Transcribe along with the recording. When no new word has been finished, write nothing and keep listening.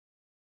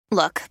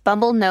Look,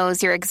 Bumble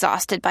knows you're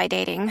exhausted by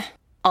dating.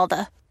 All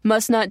the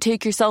must not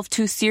take yourself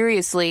too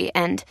seriously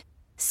and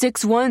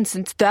 6'1"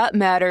 since that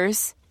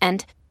matters.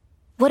 And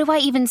what do I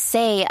even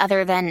say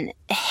other than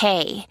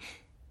hey?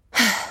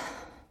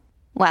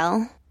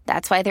 Well,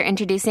 that's why they're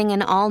introducing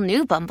an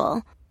all-new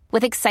Bumble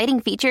with exciting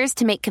features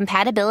to make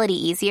compatibility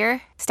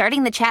easier,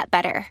 starting the chat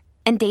better,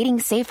 and dating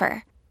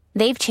safer.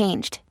 They've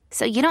changed,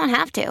 so you don't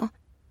have to.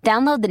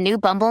 Download the new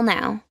Bumble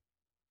now.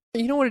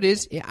 You know what it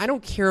is? I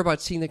don't care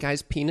about seeing the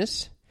guy's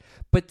penis,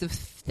 but to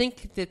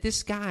think that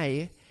this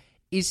guy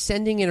is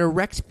sending an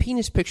erect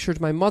penis picture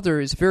to my mother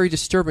is very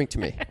disturbing to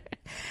me.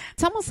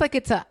 It's almost like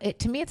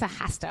to me it's a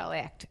hostile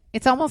act.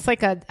 It's almost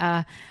like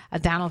a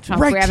Donald Trump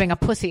Right. grabbing a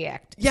pussy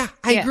act. Yeah,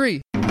 I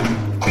agree.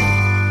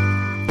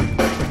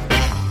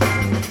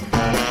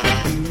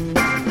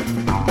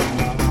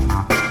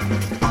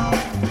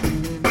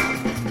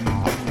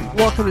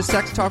 Welcome to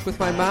Sex Talk with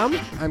My Mom.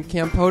 I'm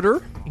Cam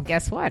Potter. And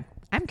guess what?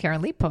 I'm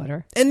Karen Lee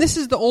Potter. And this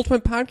is the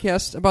ultimate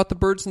podcast about the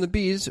birds and the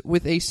bees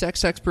with a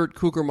sex expert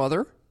cougar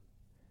mother.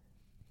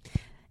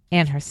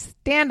 And her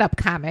stand-up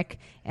comic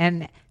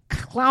and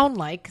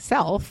clown-like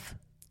self,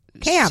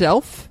 Cam.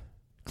 Self?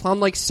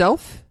 Clown-like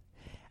self?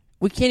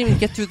 We can't even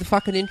get through the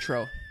fucking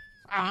intro.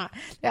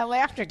 That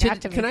laughter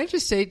got to me. Can I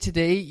just say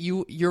today,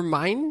 your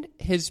mind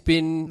has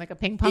been... Like a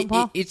ping pong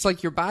ball? It's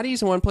like your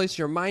body's in one place,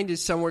 your mind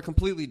is somewhere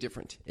completely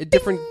different. A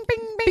different... Bing,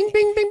 bing, bing,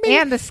 bing, bing, bing.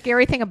 And the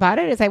scary thing about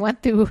it is I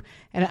went through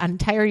an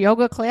entire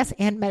yoga class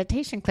and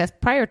meditation class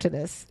prior to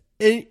this.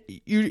 And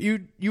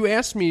you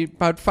asked me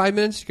about 5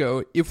 minutes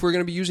ago if we're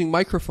going to be using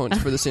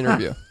microphones for this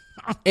interview.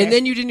 Okay. And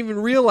then you didn't even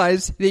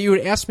realize that you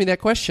would ask me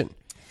that question.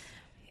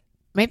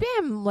 Maybe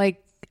I'm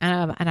like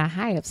on a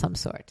high of some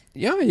sort.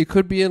 Yeah, you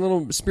could be a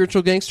little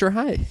spiritual gangster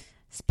high.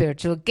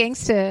 Spiritual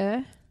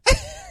gangster.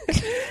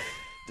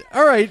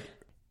 All right.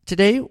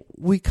 Today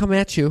we come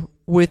at you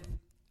with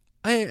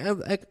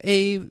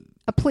a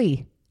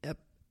plea.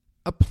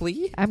 A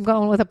plea? I'm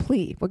going with a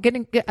plea.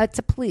 It's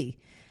a plea.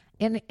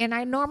 And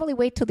I normally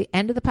wait till the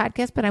end of the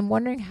podcast, but I'm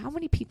wondering how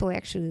many people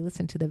actually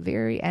listen to the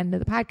very end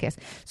of the podcast.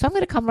 So I'm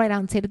going to come right out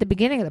and say it at the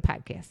beginning of the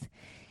podcast.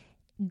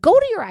 Go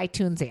to your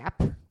iTunes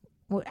app.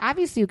 Well,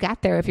 obviously you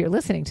got there if you're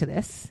listening to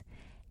this.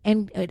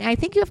 And I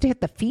think you have to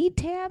hit the feed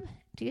tab.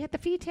 Do you hit the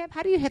feed tab?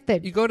 How do you hit the...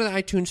 You go to the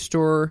iTunes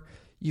store,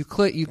 you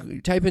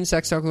type in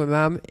Sex Talk with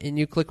My Mom, and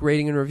you click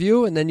rating and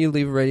review, and then you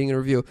leave a rating and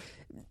review.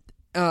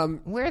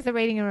 Where's the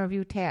rating and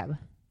review tab?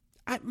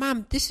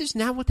 Mom, this is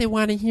not what they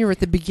want to hear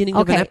at the beginning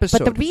of an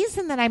episode. But the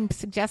reason that I'm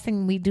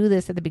suggesting we do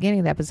this at the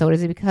beginning of the episode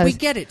is because... We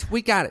get it.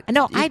 We got it.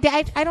 No, I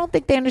don't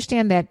think they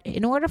understand that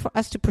in order for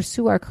us to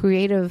pursue our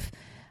creative...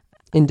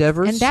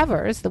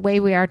 endeavors, the way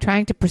we are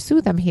trying to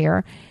pursue them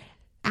here,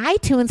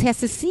 iTunes has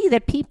to see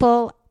that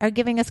people are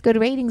giving us good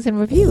ratings and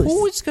reviews.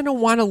 Who is going to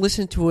want to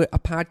listen to a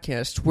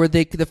podcast where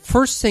the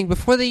first thing,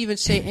 before they even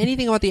say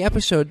anything about the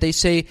episode, they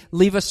say,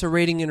 leave us a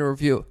rating and a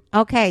review?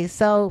 Okay,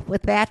 so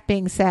with that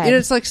being said... And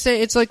it's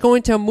like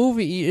going to a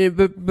movie,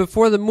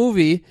 before the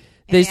movie...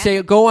 They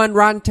say, go on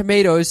Rotten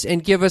Tomatoes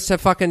and give us a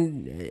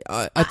fucking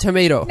a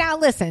tomato. Now,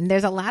 listen,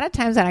 there's a lot of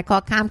times that I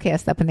call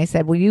Comcast up and they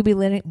said, will you be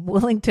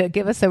willing to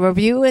give us a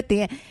review at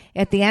the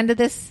end of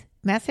this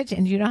message?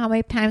 And do you know how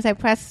many times I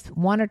pressed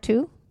 1 or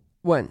 2?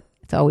 When?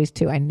 It's always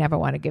 2. I never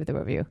want to give the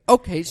review.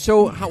 Okay,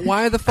 so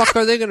why the fuck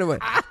are they going to...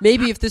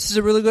 Maybe if this is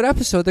a really good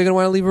episode, they're going to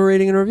want to leave a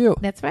rating and review.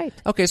 That's right.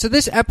 Okay, so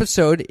this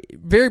episode,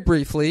 very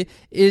briefly,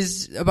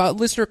 is about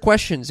listener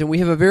questions. And we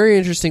have a very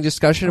interesting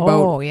discussion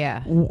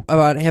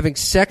about having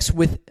sex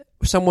with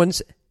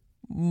someone's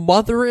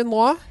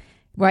mother-in-law.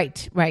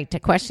 Right. A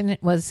question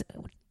was...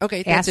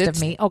 Okay, asked of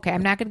me. Okay,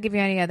 I'm not going to give you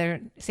any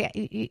other... See,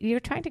 you're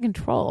trying to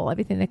control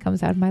everything that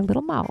comes out of my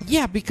little mouth.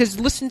 Yeah, because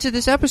listen to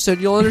this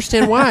episode. You'll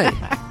understand why.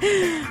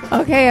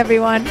 Okay,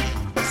 everyone.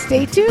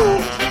 Stay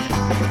tuned.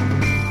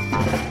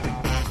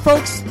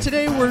 Folks,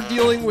 today we're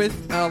dealing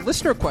with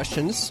listener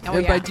questions.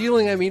 By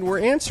dealing, I mean we're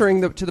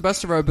answering them to the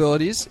best of our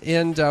abilities.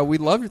 And we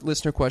love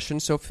listener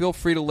questions, so feel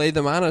free to lay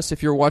them on us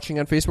if you're watching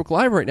on Facebook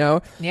Live right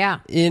now. Yeah.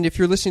 And if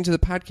you're listening to the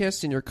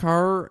podcast in your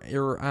car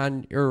or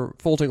on your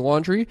folding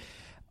laundry...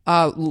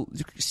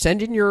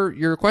 send in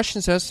your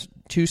questions to us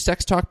to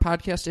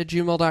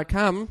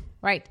sextalkpodcast@gmail.com.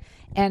 Right.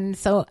 And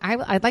so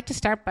I'd like to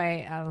start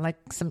by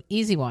some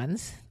easy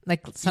ones.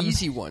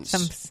 Easy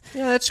ones.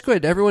 Yeah, that's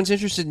good. Everyone's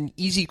interested in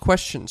easy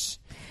questions.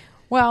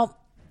 Well,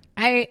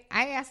 I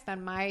asked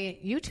on my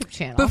YouTube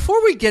channel.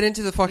 Before we get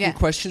into the fucking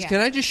questions,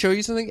 can I just show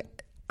you something?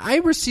 I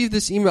received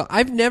this email.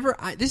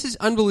 This is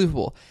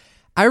unbelievable.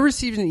 I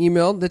received an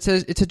email that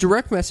says, it's a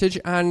direct message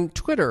on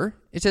Twitter.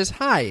 It says,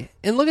 hi.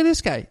 And look at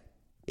this guy.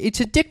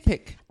 It's a dick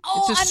pic. Oh,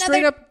 it's a another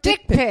straight up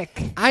dick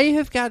pic. I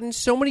have gotten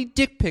so many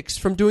dick pics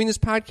from doing this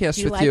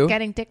podcast with you. You like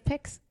getting dick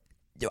pics?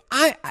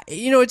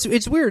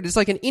 It's weird. It's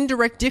like an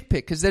indirect dick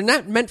pic because they're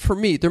not meant for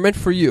me. They're meant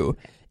for you.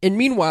 And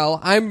meanwhile,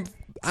 I'm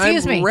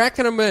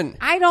racking them in.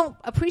 I don't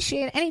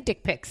appreciate any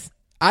dick pics.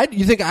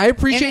 You think I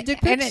appreciate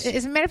dick pics? And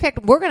as a matter of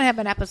fact, we're going to have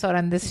an episode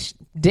on this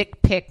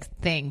dick pic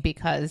thing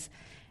because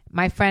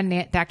my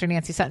friend Dr.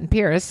 Nancy Sutton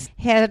Pierce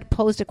had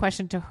posed a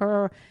question to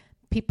her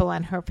people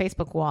on her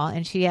Facebook wall,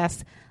 and she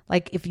asked,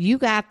 like, if you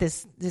got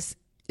this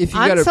if you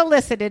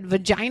unsolicited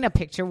vagina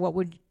picture,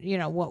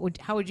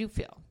 how would you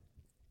feel?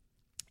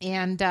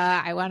 And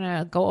I want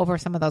to go over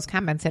some of those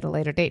comments at a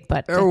later date.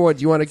 But or what,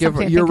 do you want to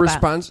give your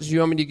response? Do you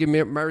want me to give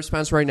my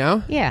response right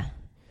now? Yeah.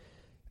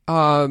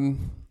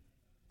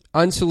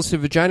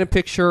 Unsolicited vagina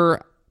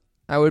picture.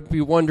 I would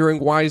be wondering,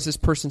 why is this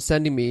person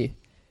sending me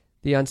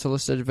the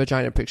unsolicited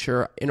vagina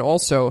picture? And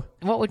also,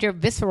 what would your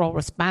visceral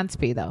response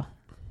be, though?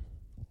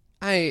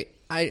 I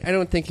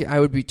don't think I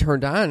would be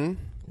turned on.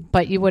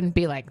 But you wouldn't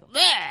be like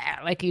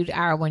you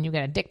are when you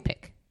get a dick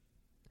pic.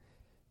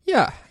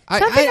 Yeah.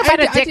 Something about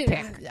a dick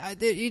pic.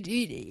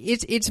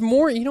 It's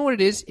more, you know what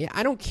it is?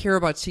 I don't care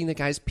about seeing the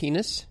guy's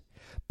penis,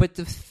 but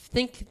to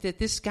think that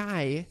this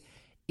guy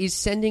is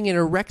sending an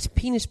erect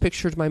penis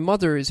picture to my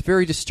mother is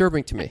very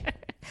disturbing to me.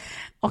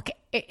 Okay,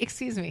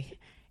 excuse me.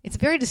 It's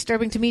very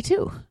disturbing to me,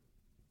 too.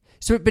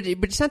 So, but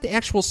it's not the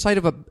actual sight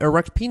of an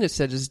erect penis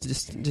that is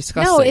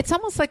disgusting. No, it's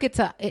almost like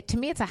to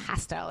me, it's a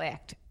hostile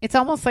act. It's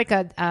almost like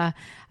a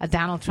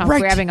Donald Trump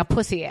grabbing a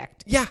pussy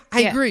act. Yeah,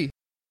 I agree.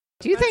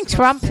 Do you think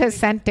Trump has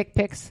sent dick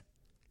pics?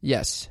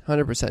 Yes,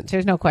 100%.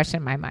 There's no question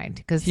in my mind.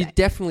 Because he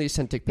definitely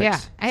sent dick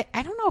pics. Yeah,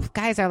 I don't know if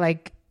guys are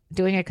like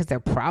doing it because they're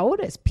proud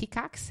as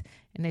peacocks.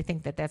 And they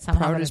think that that's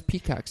somehow proud as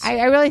peacocks.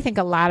 I really think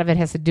a lot of it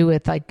has to do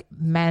with like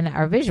men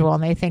are visual,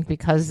 and they think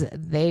because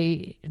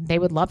they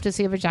would love to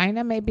see a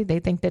vagina. Maybe they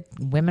think that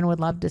women would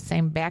love the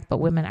same back, but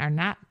women are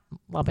not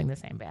loving the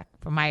same back,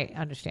 from my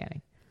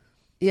understanding.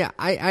 Yeah,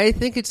 I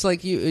think it's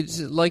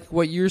like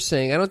what you're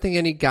saying. I don't think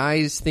any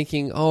guy's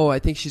thinking, oh, I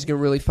think she's going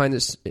to really find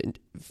this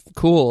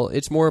cool.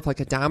 It's more of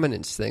like a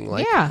dominance thing.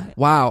 Like,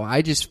 wow,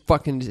 I just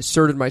fucking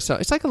asserted myself.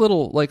 It's like a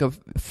little, like a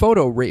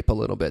photo rape a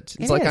little bit.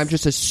 It's like I'm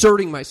just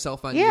asserting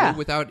myself on you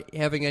without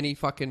having any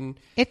fucking...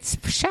 It's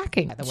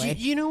shocking, by the way.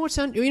 You know what's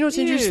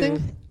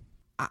interesting?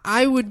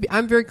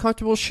 I'm very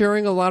comfortable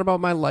sharing a lot about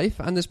my life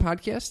on this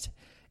podcast.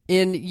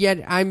 And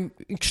yet I'm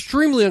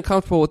extremely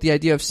uncomfortable with the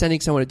idea of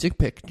sending someone a dick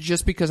pic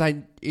just because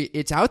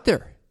it's out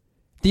there.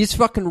 These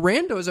fucking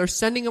randos are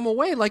sending them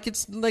away like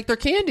they're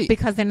candy.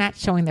 Because they're not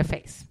showing their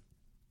face.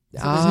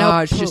 So there's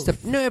no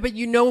proof. No, but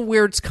you know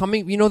where it's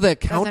coming. You know the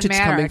account it's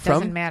coming from. It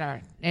doesn't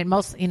matter. And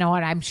most, you know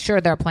what? I'm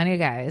sure there are plenty of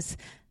guys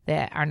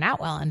that are not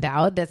well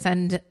endowed that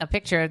send a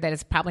picture that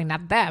is probably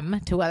not them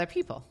to other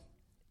people.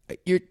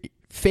 You're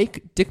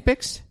fake dick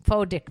pics?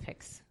 Faux dick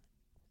pics.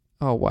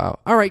 Oh, wow.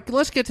 All right,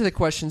 let's get to the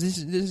questions. This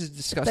is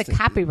disgusting. The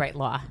copyright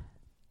law.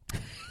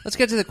 Let's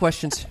get to the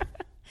questions.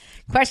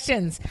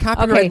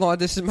 Copyright law,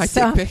 this is my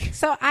dick pic.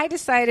 So I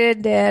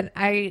decided that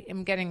I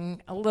am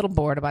getting a little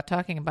bored about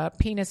talking about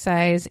penis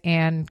size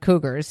and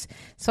cougars.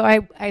 So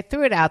I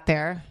threw it out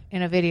there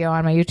in a video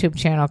on my YouTube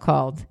channel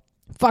called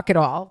Fuck It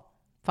All,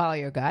 Follow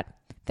Your Gut,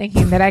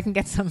 thinking that I can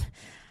get some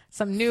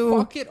new...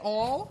 Fuck It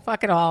All?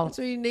 Fuck It All. That's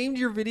what you named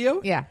your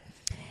video? Yeah.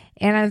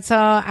 And so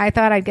I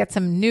thought I'd get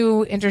some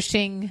new,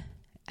 interesting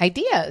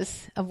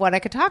ideas of what I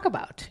could talk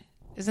about.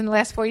 Because in the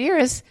last 4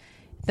 years,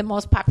 the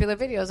most popular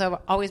videos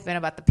have always been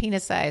about the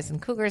penis size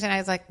and cougars. And I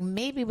was like,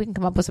 maybe we can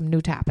come up with some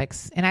new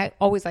topics. And I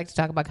always like to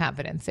talk about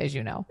confidence, as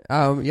you know.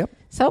 Yep.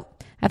 So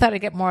I thought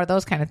I'd get more of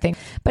those kind of things.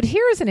 But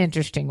here is an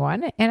interesting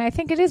one. And I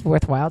think it is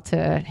worthwhile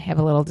to have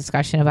a little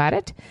discussion about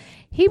it.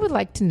 He would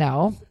like to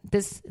know,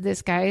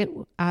 this guy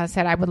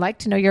said, I would like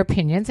to know your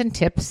opinions and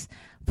tips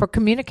for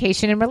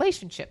communication and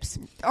relationships.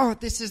 Oh,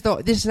 this is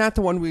not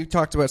the one we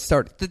talked about.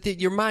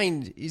 Your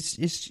mind is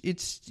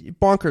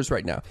bonkers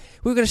right now.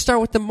 We're going to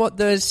start with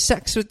the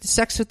sex with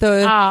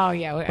the mother-in-law.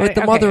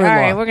 All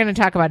right, we're going to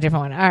talk about a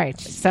different one. All right,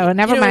 so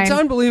never mind. It's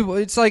unbelievable.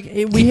 It's like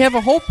we have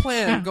a whole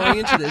plan going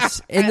into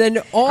this, and then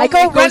I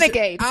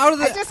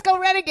just go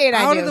renegade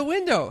out of the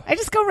window. I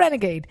just go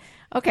renegade.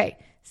 Okay.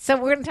 So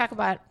we're going to talk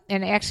about,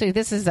 and actually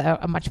this is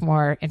a much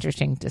more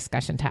interesting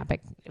discussion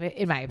topic,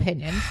 in my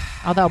opinion,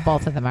 although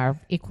both of them are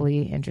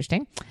equally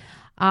interesting.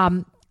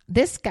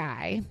 This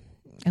guy,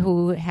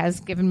 who has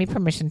given me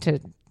permission to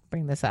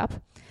bring this up,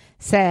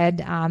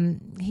 said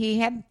he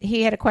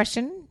had a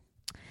question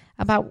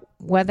about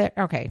whether,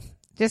 I'm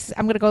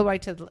going to go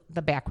right to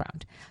the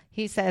background.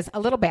 He says, a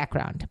little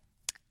background.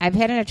 I've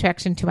had an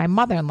attraction to my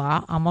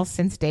mother-in-law almost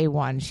since day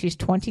one. She's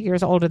 20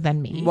 years older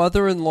than me.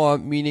 Mother-in-law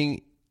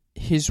meaning...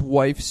 his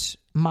wife's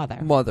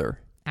mother.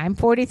 I'm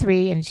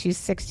 43 and she's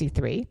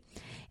 63,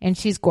 and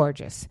she's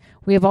gorgeous.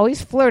 We have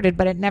always flirted,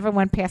 but it never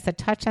went past a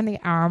touch on the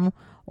arm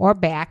or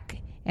back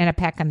and a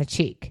peck on the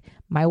cheek.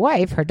 My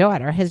wife, her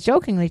daughter, has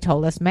jokingly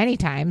told us many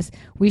times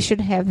we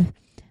should have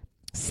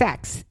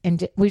sex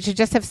and we should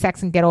just have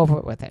sex and get over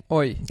it with it.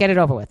 Oy. Get it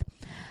over with.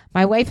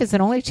 My wife is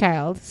an only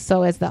child,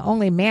 so as the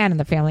only man in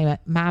the family,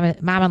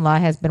 mom-in-law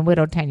has been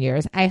widowed 10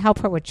 years. I help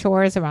her with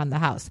chores around the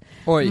house.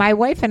 Oy. My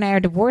wife and I are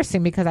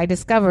divorcing because I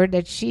discovered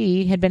that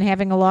she had been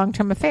having a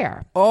long-term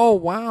affair. Oh,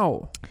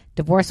 wow.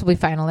 Divorce will be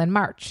final in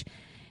March.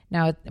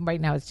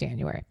 Right now it's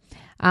January.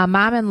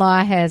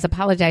 Mom-in-law has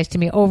apologized to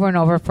me over and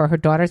over for her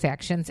daughter's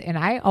actions, and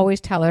I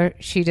always tell her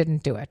she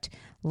didn't do it.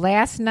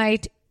 Last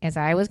night As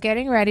I was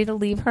getting ready to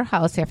leave her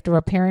house after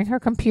repairing her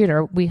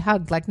computer, we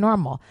hugged like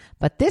normal.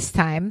 But this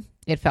time,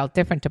 it felt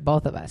different to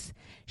both of us.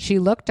 She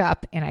looked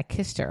up and I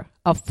kissed her.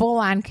 A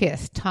full-on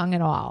kiss, tongue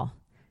and all.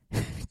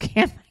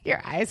 Cam,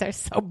 your eyes are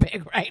so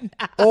big right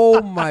now.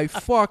 Oh, my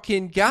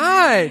fucking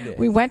God.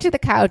 We went to the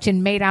couch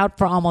and made out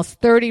for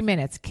almost 30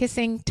 minutes,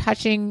 kissing,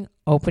 touching,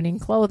 opening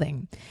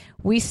clothing.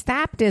 We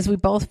stopped as we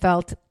both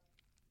felt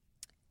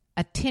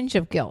a tinge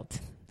of guilt.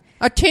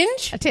 A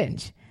tinge? A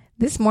tinge.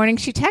 This morning,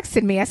 she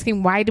texted me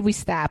asking, why did we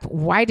stop?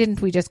 Why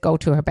didn't we just go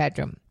to her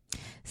bedroom?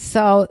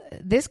 So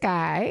this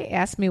guy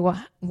asked me what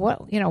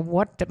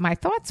my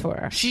thoughts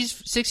were.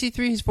 She's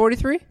 63, he's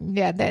 43?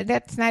 Yeah,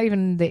 that's not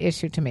even the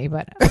issue to me,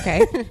 but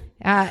okay.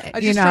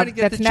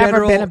 That's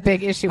never been a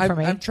big issue for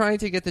me. I'm trying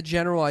to get the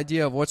general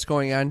idea of what's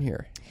going on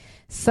here.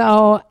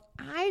 So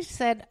I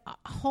said,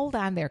 hold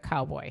on there,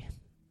 cowboy.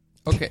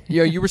 Okay.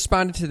 You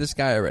responded to this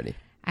guy already.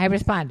 I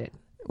responded.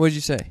 What did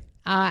you say?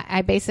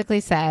 I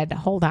basically said,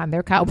 hold on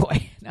there, cowboy.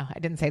 No, I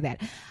didn't say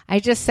that. I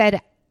just said,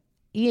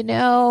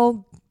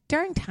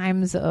 during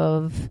times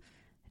of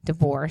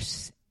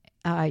divorce,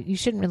 you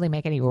shouldn't really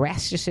make any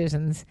rash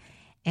decisions.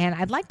 And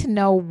I'd like to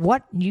know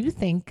what you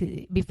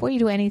think before you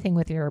do anything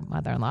with your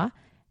mother-in-law,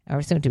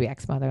 or soon-to-be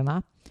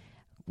ex-mother-in-law.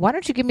 Why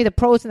don't you give me the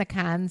pros and the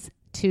cons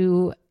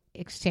to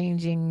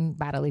exchanging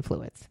bodily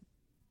fluids?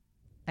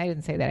 I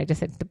didn't say that. I just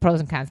said the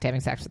pros and cons to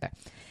having sex with her.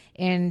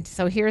 And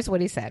so here's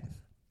what he said.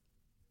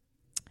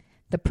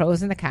 The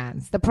pros and the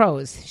cons. The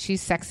pros,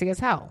 she's sexy as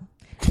hell.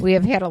 We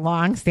have had a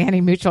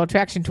long-standing mutual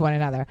attraction to one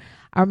another.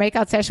 Our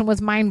makeout session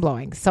was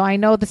mind-blowing, so I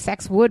know the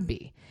sex would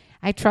be.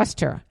 I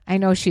trust her. I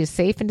know she is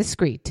safe and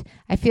discreet.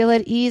 I feel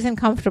at ease and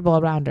comfortable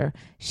around her.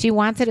 She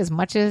wants it as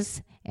much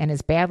as and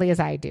as badly as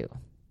I do.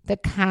 The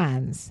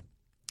cons.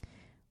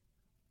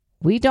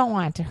 We don't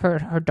want to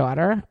hurt her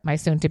daughter, my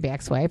soon-to-be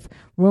ex-wife.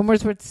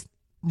 Rumors would...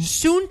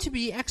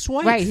 Soon-to-be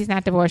ex-wife? Right, he's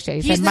not divorced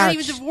yet. He's not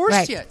even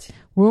divorced yet.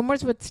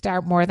 Rumors would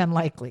start more than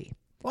likely.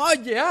 Oh,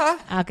 yeah.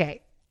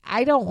 Okay.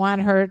 I don't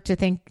want her to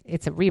think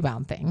it's a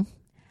rebound thing.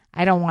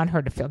 I don't want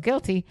her to feel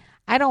guilty.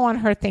 I don't want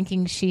her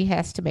thinking she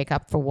has to make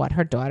up for what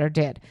her daughter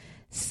did.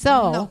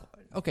 So, no.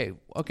 Okay.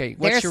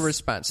 What's your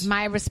response?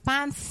 My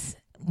response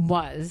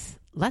was,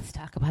 let's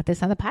talk about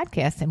this on the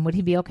podcast. And would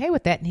he be okay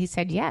with that? And he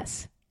said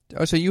yes.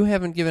 Oh, so you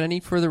haven't given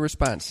any further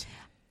response?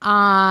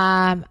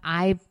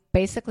 I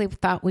basically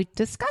thought we'd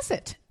discuss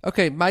it.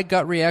 Okay. My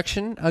gut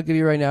reaction, I'll give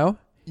you right now.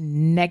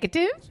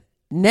 Negative.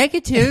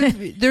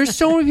 There's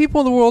so many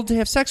people in the world to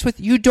have sex with.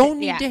 You don't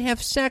need to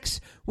have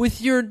sex with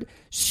your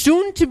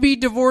soon-to-be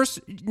divorced,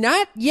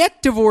 not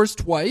yet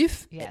divorced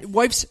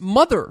wife's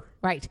mother.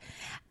 Right.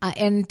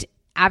 And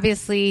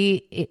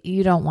obviously,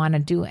 you don't want to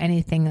do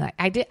anything like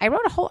I did. I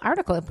wrote a whole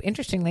article,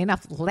 interestingly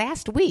enough,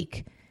 last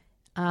week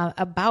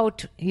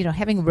about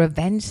having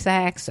revenge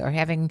sex or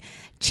having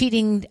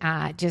cheating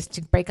just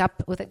to break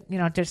up with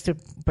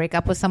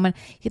someone.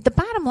 The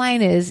bottom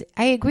line is,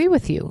 I agree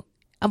with you.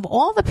 Of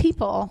all the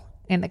people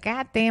in the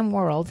goddamn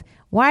world,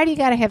 why do you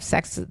got to have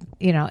sex?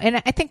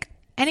 And I think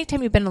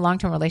anytime you've been in a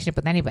long-term relationship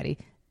with anybody,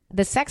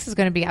 the sex is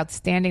going to be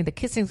outstanding. The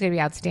kissing is going to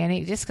be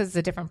outstanding just because it's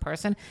a different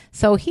person.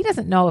 So he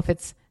doesn't know if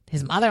it's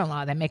his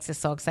mother-in-law that makes it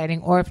so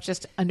exciting or if it's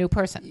just a new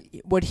person.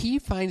 What he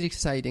finds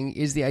exciting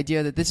is the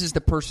idea that this is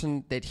the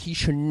person that he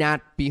should not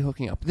be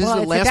hooking up. This is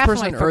the last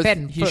person on earth.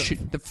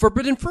 The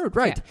forbidden fruit,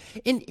 right?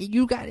 Yeah. And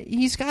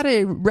he's got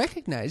to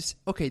recognize,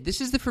 okay,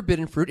 this is the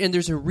forbidden fruit, and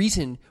there's a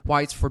reason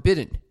why it's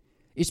forbidden.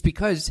 It's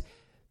because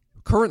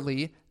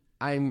currently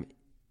I'm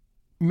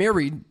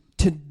married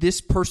to this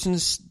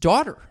person's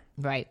daughter.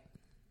 Right.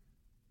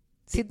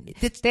 See,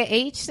 it's the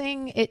age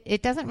thing.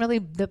 It doesn't really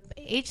the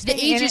age thing.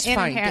 The age is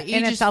fine.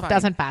 In itself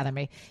doesn't bother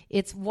me.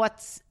 It's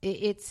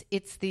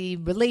the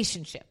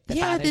relationship.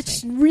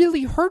 That's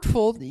really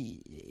hurtful.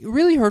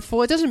 Really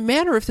hurtful. It doesn't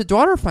matter if the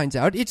daughter finds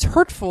out. It's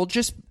hurtful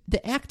just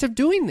the act of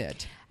doing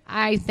that.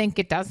 I think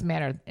it does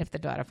matter if the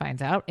daughter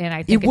finds out, and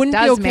I think it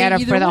does matter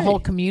for the whole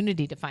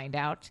community to find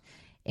out.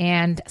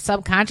 And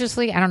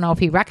subconsciously, I don't know if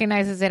he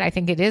recognizes it. I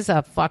think it is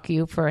a fuck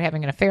you for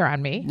having an affair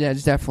on me. Yeah,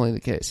 it's definitely the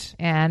case.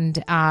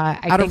 And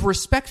out of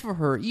respect for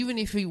her, even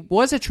if he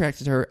was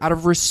attracted to her, out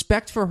of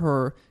respect for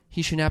her,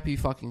 he should not be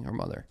fucking her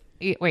mother.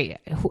 Wait,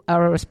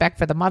 out of respect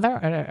for the mother?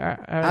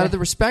 Out of the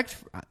respect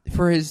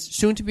for his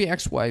soon-to-be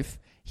ex-wife,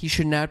 he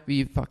should not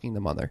be fucking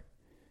the mother.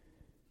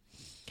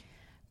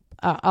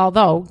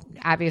 Although,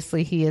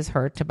 obviously, he is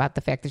hurt about the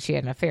fact that she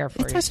had an affair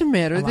for it doesn't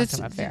matter.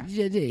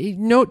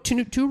 No,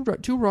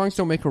 two wrongs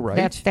don't make a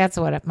right. That's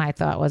what my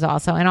thought was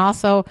also. And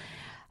also,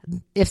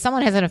 if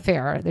someone has an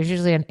affair, there's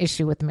usually an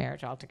issue with the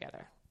marriage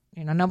altogether.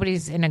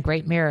 Nobody's in a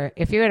great mirror.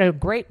 If you're in a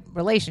great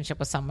relationship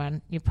with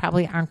someone, you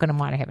probably aren't going to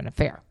want to have an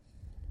affair.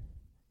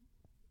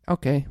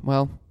 Okay,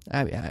 well,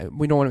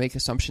 we don't want to make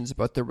assumptions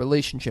about their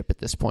relationship at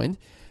this point.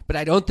 But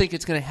I don't think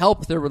it's going to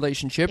help their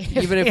relationship,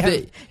 even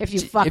if you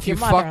fuck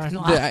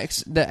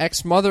the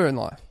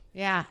ex-mother-in-law.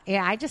 Yeah.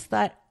 I just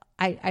thought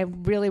I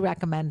really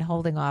recommend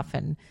holding off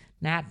and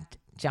not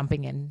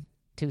jumping in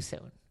too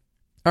soon.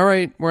 All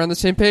right, we're on the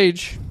same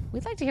page.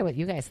 We'd like to hear what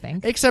you guys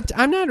think. Except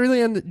I'm not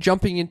really on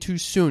jumping in too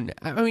soon.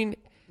 I mean,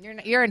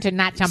 you're into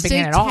not jumping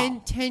in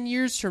at 10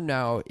 years from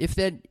now, if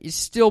that is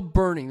still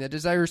burning, that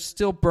desire is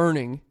still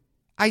burning,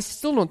 I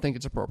still don't think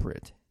it's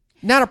appropriate.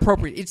 Not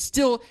appropriate. It's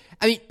still,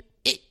 I mean,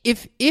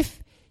 if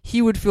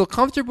he would feel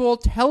comfortable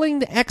telling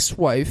the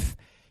ex-wife,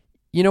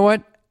 you know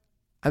what,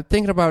 I'm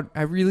thinking about,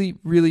 I really,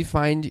 really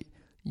find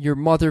your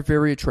mother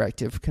very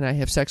attractive. Can I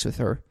have sex with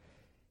her?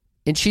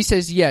 And she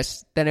says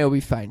yes, then it'll be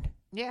fine.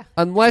 Yeah.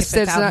 Unless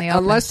that's not,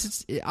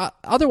 unless it's,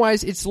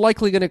 otherwise it's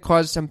likely going to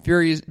cause some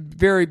very,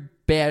 very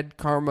bad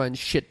karma and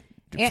shit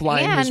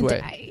flying his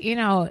way. You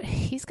know,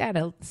 he's got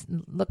to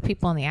look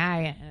people in the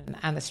eye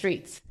on the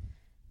streets.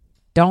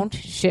 Don't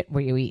shit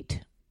where you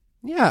eat.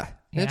 Yeah.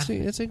 That's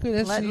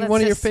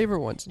one of your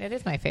favorite ones. It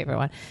is my favorite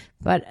one.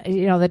 But,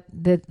 you know,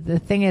 the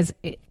thing is,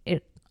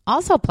 it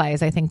also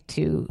applies, I think,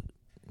 to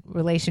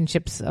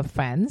relationships of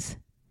friends.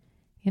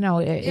 You know,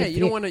 you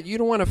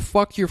don't want to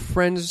fuck your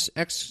friend's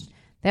ex.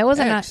 That was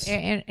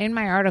in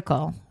my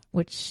article,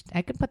 which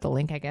I could put the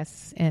link, I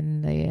guess,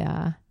 in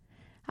the.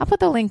 I'll put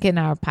the link in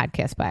our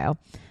podcast bio,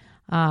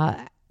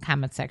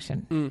 comment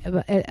section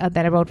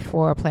that I wrote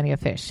for Plenty of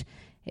Fish.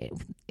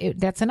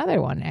 That's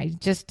another one. I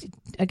just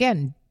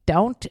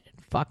don't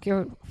fuck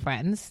your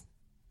friends,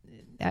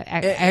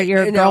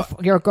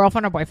 your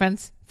girlfriend or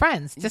boyfriend's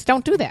friends. Just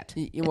don't do that.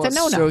 It's a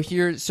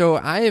no-no. So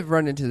I have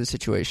run into the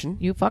situation.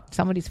 You fucked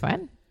somebody's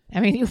friend.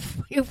 I mean,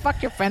 you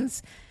fucked your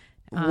friend's.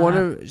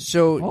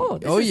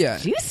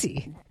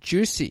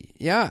 Juicy.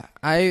 Yeah,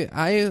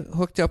 I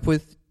hooked up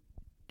with.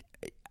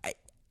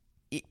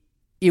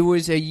 It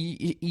was a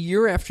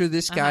year after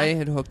this guy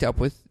had hooked up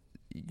with.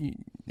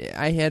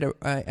 I had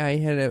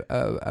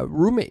a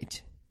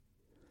roommate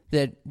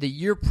that the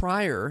year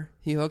prior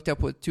he hooked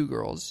up with two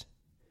girls.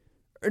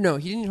 Or no,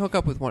 he didn't hook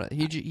up with one.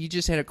 He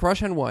just had a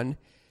crush on one,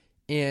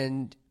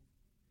 and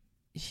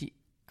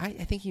I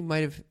think he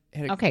might have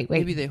had a, okay, wait.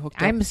 Maybe they hooked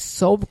up. I'm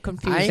so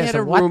confused as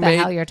to what the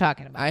hell you're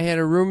talking about. I had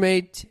a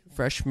roommate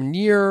freshman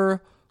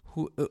year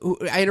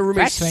I had a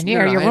roommate freshman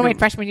year. Your roommate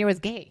freshman year was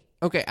gay.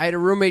 Okay, I had a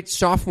roommate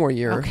sophomore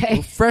year.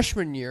 Okay.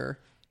 Freshman year.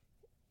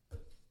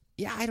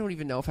 Yeah, I don't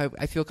even know if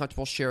I feel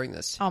comfortable sharing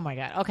this. Oh my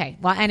God. Okay.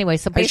 Well, anyway,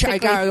 so basically, I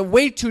got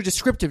way too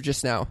descriptive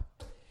just now.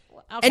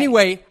 Okay.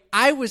 Anyway,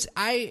 it was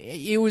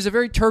a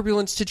very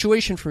turbulent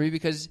situation for me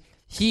because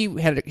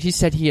he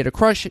said he had a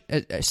crush,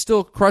 still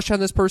a crush on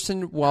this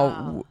person.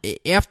 While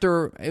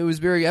after it was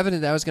very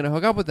evident that I was going to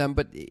hook up with them,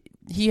 but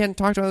he hadn't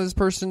talked about this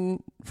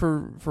person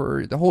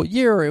for the whole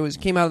year. It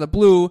came out of the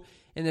blue.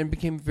 And then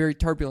became very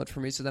turbulent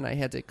for me, so then I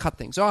had to cut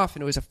things off,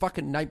 and it was a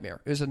fucking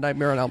nightmare. It was a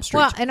nightmare on Elm Street.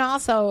 Well, and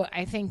also,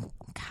 I think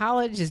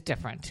college is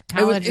different.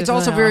 It's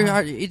also very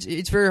hard.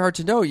 It's very hard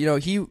to know. You know,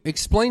 he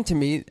explained to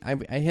me,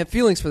 I have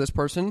feelings for this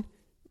person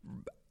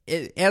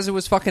as it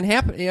was fucking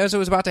happening, as it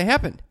was about to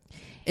happen,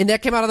 and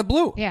that came out of the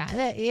blue.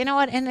 Yeah, you know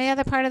what? And the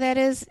other part of that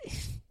is,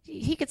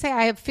 he could say,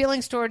 I have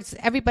feelings towards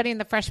everybody in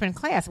the freshman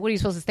class. What are you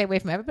supposed to stay away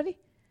from everybody?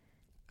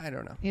 I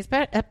don't know.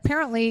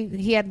 Apparently,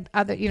 he had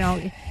other,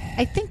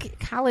 I think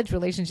college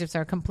relationships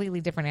are a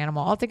completely different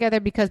animal altogether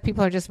because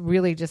people are just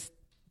really just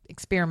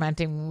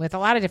experimenting with a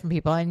lot of different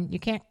people. And you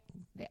can't,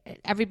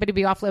 everybody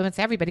be off limits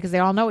to everybody because they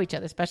all know each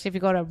other, especially if you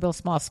go to a real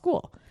small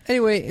school.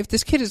 Anyway, if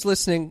this kid is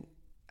listening,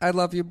 I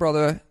love you,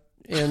 brother.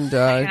 And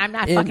I'm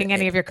not fucking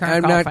any of your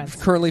current girlfriends. I'm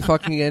not currently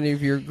fucking any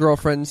of your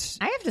girlfriends.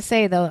 I have to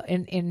say, though,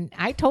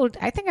 I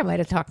think I might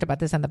have talked about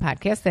this on the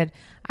podcast, that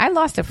I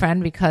lost a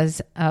friend because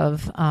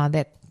of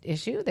that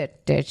issue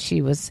that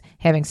she was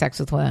having sex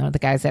with one of the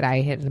guys that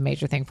I had a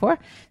major thing for.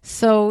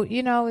 So,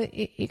 you got to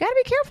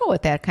be careful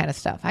with that kind of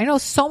stuff. I know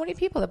so many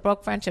people that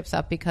broke friendships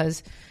up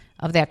because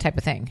of that type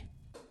of thing.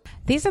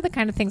 These are the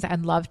kind of things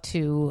I'd love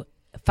to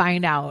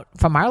find out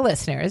from our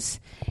listeners.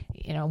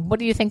 What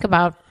do you think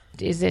about,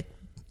 is it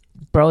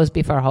bros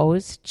before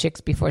hoes,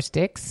 chicks before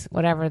sticks,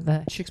 whatever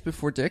the chicks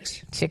before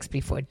dicks.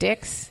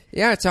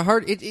 Yeah, it's a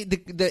hard.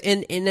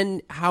 And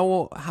then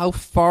how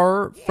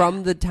far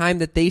from the time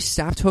that they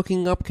stopped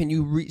hooking up can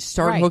you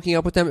start hooking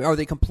up with them? Are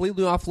they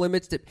completely off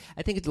limits?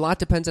 I think a lot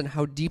depends on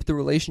how deep the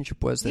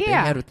relationship was that they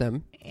had with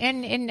them.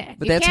 And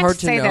but you that's can't hard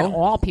say to know. That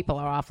all people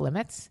are off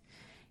limits.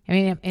 I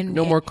mean,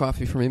 no more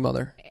coffee for me,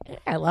 mother.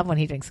 I love when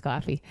he drinks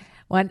coffee.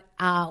 When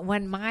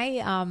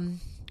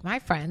my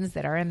friends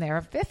that are in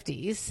their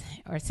 50s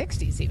or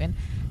 60s even,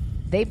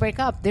 they break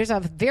up. There's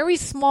a very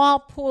small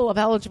pool of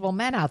eligible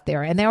men out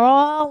there, and they're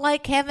all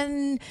like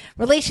having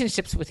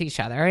relationships with each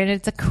other, and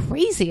it's a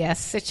crazy-ass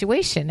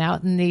situation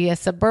out in the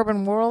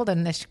suburban world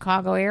in the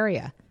Chicago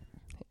area.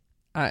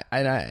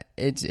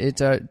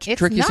 It's a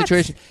tricky nuts.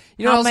 Situation.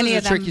 How many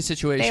of them, tricky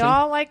situation. They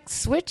all like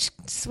switch.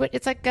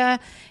 It's like a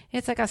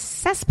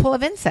cesspool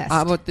of incest.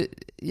 How about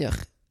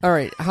all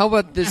right. How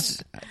about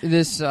this?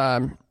 This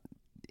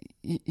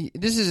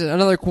is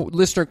another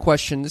listener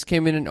question. This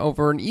came in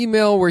over an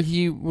email where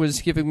he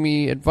was giving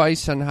me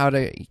advice on how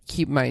to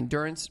keep my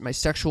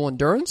sexual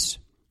endurance,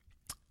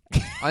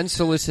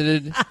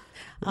 unsolicited.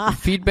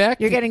 feedback.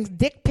 You're getting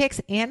dick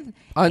pics and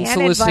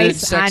unsolicited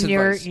advice sex on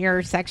advice.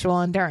 your sexual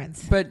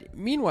endurance. But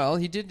meanwhile,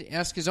 he did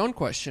ask his own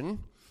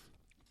question.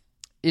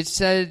 It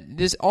said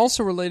this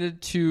also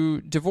related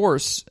to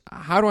divorce.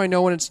 How do I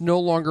know when it's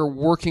no longer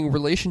working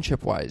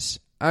relationship-wise?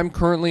 I'm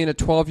currently in a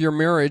 12-year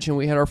marriage, and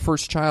we had our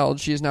first child.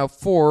 She is now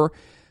 4,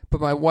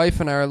 but my wife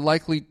and I are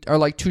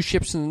like two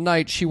ships in the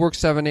night. She works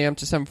 7 a.m.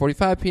 to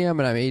 7:45 p.m.,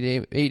 and I'm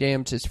 8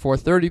 a.m. to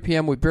 4:30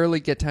 p.m. We barely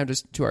get time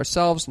to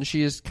ourselves, and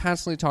she is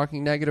constantly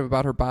talking negative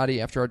about her body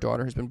after our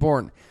daughter has been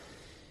born.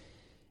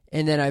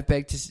 And then I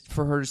begged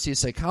for her to see a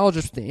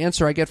psychologist. The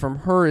answer I get from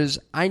her is,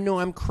 I know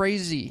I'm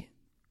crazy.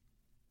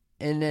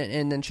 And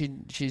then she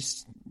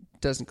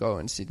doesn't go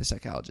and see the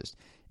psychologist.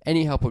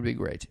 Any help would be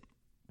great.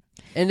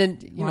 And then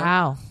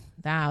wow,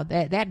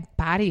 that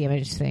body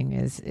image thing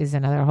is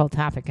another whole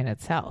topic in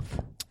itself.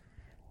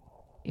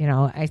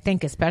 I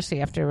think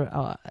especially after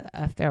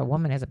a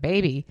woman has a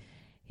baby,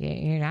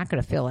 you're not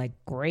going to feel like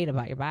great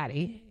about your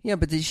body. Yeah,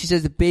 but she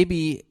says the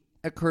baby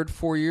occurred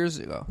 4 years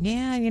ago.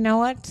 Yeah, you know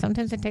what?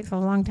 Sometimes it takes a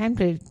long time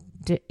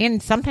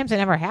and sometimes it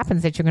never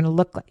happens that you're going to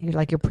look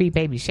like your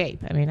pre-baby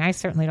shape. I mean, I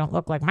certainly don't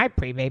look like my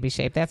pre-baby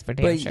shape. That's for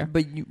damn sure.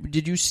 But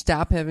did you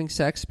stop having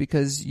sex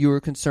because you were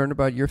concerned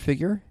about your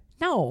figure?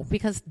 No,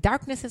 because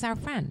darkness is our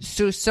friend.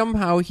 So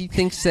somehow he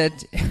thinks that...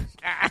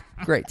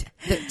 Great.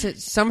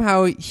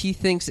 Somehow he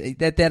thinks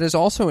that is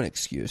also an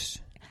excuse.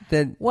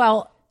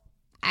 Well,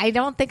 I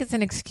don't think it's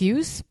an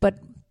excuse, but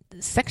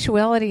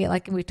sexuality,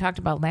 like we talked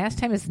about last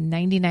time, is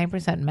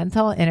 99%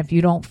 mental. And if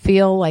you don't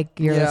feel like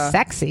you're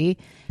sexy...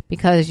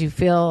 because you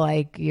feel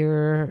like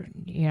you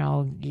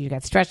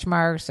got stretch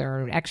marks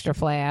or extra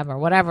flab or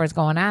whatever is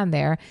going on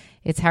there,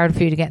 it's hard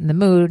for you to get in the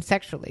mood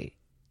sexually.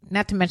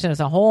 Not to mention, it's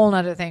a whole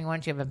other thing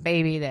once you have a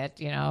baby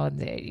that,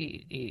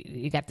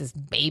 you got this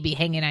baby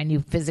hanging on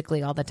you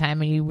physically all the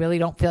time, and you really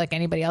don't feel like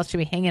anybody else should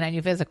be hanging on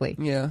you physically.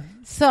 Yeah.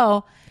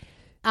 So,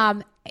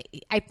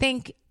 I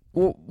think...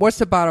 Well, what's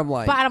the bottom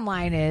line? Bottom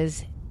line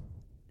is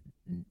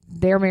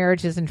their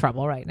marriage is in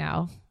trouble right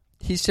now.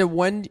 He said,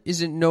 when do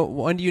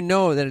you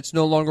know that it's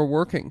no longer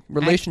working,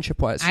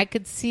 relationship-wise? I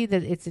could see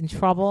that it's in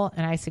trouble,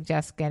 and I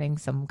suggest getting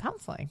some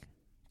counseling.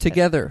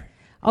 Together.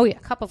 Oh, yeah,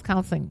 couples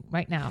counseling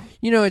right now.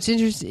 It's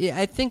interesting.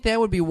 I think that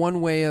would be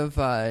one way of...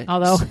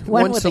 Although,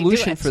 one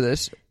solution for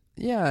this.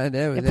 Yeah.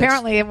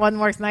 Apparently, if one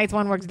works nights,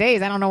 one works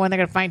days. I don't know when they're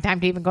going to find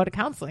time to even go to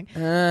counseling.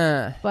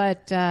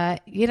 But,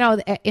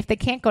 if they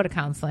can't go to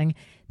counseling...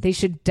 they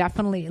should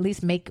definitely at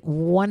least make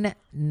one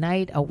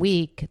night a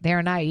week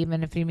their night,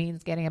 even if it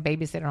means getting a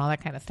babysitter and all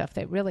that kind of stuff.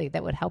 That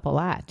would help a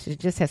lot. To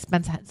just have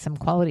spent some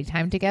quality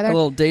time together. A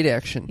little date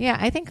action. Yeah,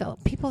 I think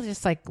people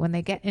just when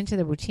they get into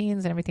the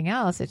routines and everything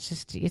else,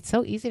 it's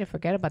so easy to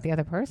forget about the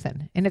other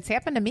person. And it's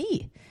happened to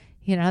me.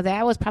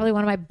 That was probably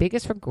one of my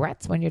biggest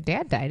regrets when your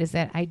dad died, is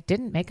that I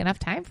didn't make enough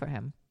time for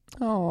him.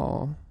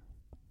 Oh.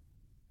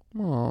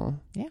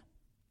 Yeah.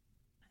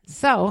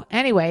 So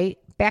anyway,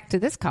 back to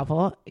this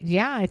couple.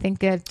 Yeah, I think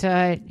that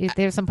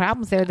there's some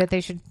problems there that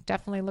they should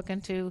definitely look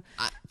into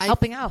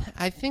helping out.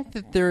 I think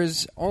that there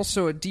is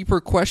also a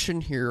deeper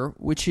question here,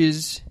 which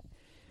is,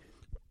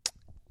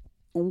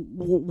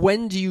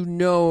 when do you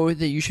know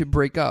that you should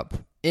break up?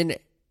 And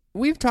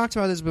we've talked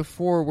about this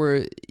before,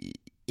 where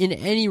in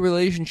any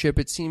relationship,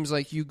 it seems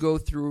like you go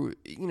through,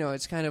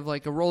 it's kind of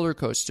like a roller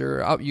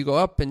coaster. You go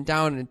up and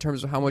down in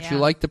terms of how much you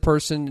like the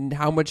person and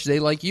how much they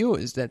like you.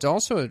 That's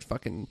also a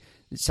fucking...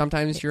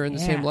 Sometimes you're in the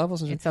same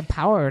levels. It's a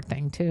power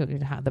thing, too,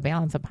 the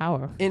balance of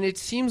power. And it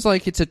seems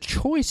like it's a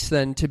choice,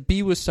 then, to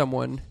be with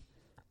someone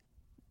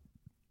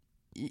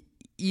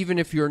even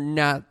if you're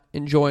not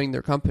enjoying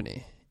their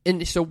company.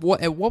 And so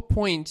at what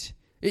point...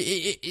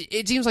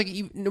 It seems like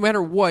no matter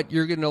what,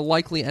 you're going to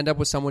likely end up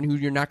with someone who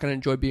you're not going to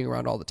enjoy being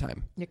around all the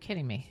time. You're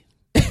kidding me.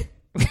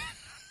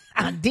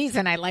 Deez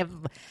and I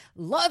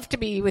love to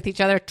be with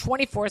each other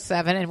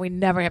 24/7, and we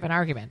never have an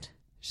argument.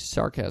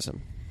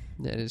 Sarcasm.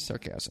 That is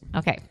sarcasm.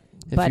 Okay.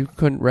 If you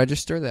couldn't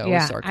register, that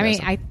was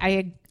sarcasm. I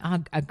mean,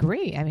 I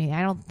agree. I mean,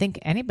 I don't think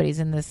anybody's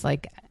in this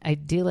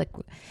idyllic.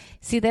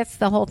 See, that's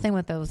the whole thing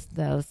with those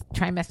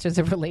trimesters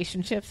of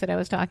relationships that I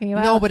was talking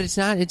about. No, but it's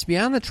not. It's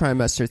beyond the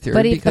trimester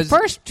theory. But the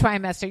first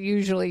trimester,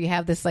 usually you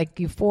have this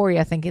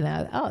euphoria, thinking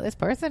that, oh, this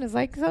person is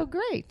so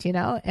great,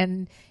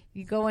 and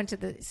you go into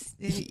this.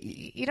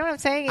 You know what I'm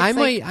saying?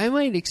 I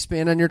might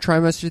expand on your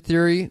trimester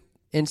theory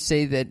and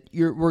say that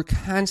we're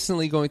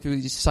constantly going through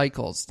these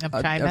cycles of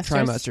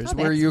trimesters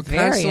where you're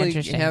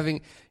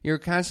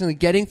constantly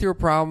getting through a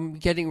problem,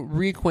 getting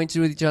reacquainted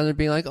with each other,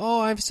 being like,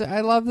 oh,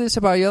 I love this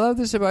about you, I love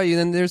this about you.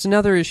 Then there's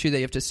another issue that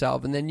you have to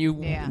solve, and then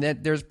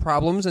there's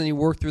problems, and you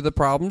work through the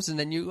problems, and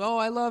then you, oh,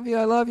 I love you.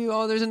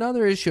 Oh, there's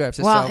another issue I have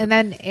to solve. Well, and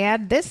then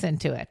add this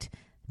into it,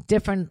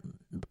 different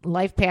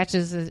life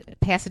passages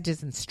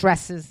and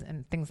stresses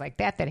and things like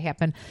that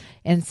happen,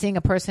 and seeing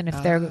a person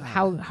if they're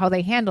how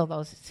they handle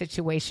those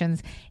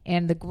situations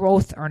and the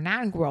growth or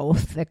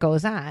non-growth that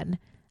goes on,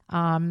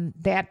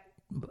 that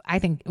I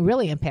think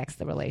really impacts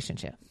the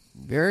relationship.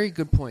 Very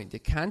good point. The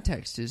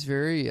context is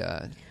very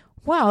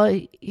Well,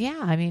 yeah.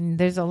 I mean,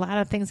 there's a lot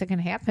of things that can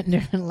happen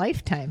during a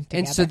lifetime together.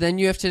 And so then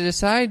you have to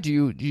decide: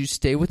 do you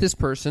stay with this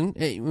person?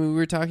 We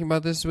were talking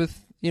about this with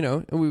we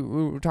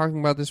were talking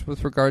about this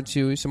with regard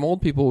to some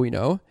old people we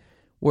know,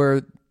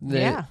 where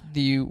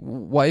the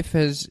wife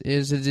is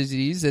a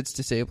disease that's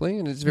disabling,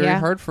 and it's very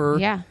hard for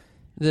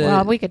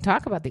Well, we could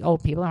talk about the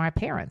old people and my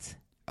parents.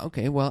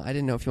 Okay, well, I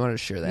didn't know if you wanted to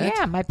share that.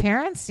 Yeah, my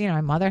parents.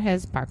 My mother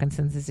has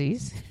Parkinson's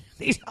disease.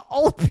 These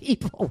old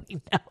people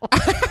we know.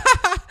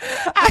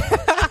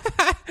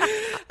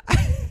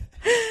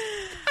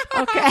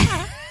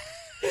 Okay.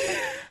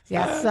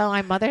 Yeah, so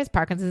my mother has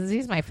Parkinson's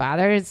disease. My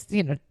father is,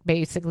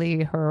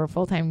 basically her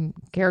full-time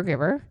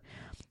caregiver,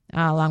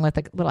 along with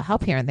a little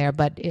help here and there.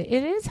 But it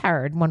is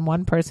hard when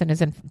one person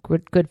is in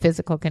good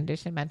physical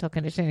condition, mental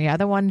condition, and the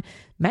other one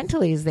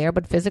mentally is there,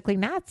 but physically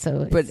not.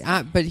 So,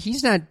 but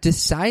he's not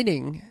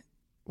deciding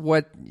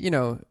what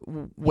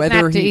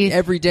whether he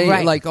every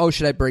day like, oh,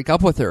 should I break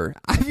up with her?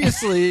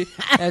 Obviously,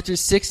 after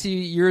 60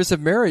 years of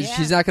marriage,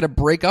 he's not going to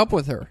break up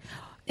with her.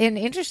 And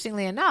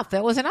interestingly enough,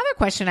 that was another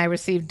question I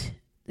received.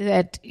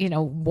 That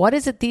what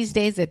is it these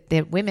days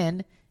that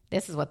women?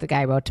 This is what the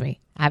guy wrote to me.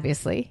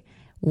 Obviously,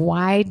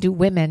 why do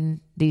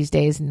women these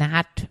days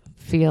not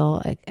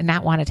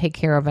want to take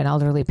care of an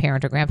elderly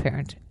parent or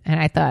grandparent? And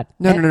I thought,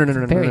 no, you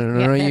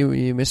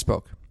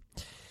misspoke.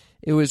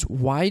 It was,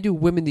 why do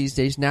women these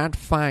days not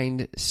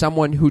find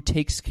someone who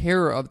takes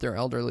care of their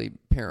elderly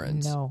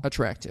parents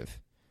attractive?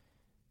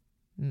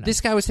 No.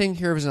 This guy was taking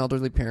care of his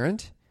elderly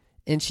parent,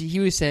 and he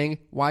was saying,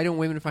 why don't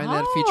women find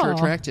that feature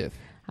attractive?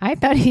 I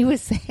thought he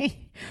was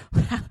saying,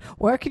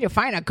 where can you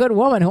find a good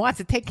woman who wants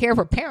to take care of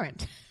her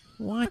parent?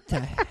 What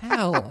the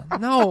hell?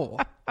 No.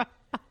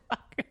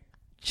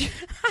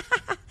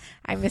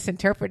 I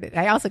misinterpreted.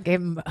 I also gave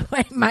him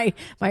my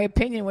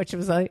opinion, which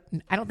was I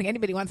don't think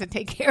anybody wants to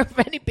take care of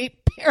any big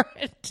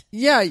parent.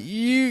 Yeah,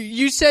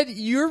 you said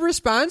your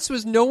response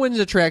was no one's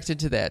attracted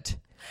to that.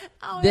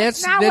 Oh,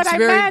 that's not what I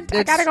meant.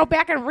 I got to go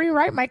back and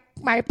rewrite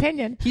my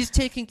opinion. He's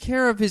taking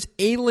care of his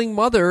ailing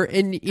mother,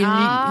 and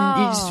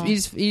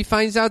he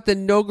finds out that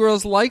no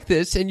girls like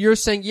this, and you're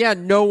saying, yeah,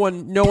 no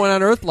one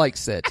on earth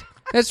likes it.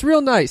 That's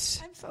real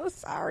nice. I'm so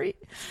sorry.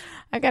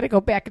 I got to go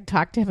back and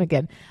talk to him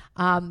again.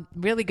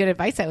 Really good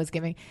advice I was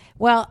giving.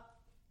 Well,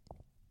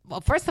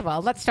 first of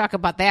all, let's talk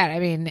about that. I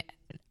mean,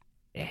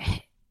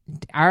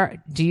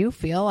 do you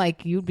feel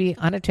like you'd be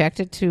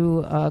unattracted to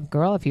a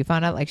girl if you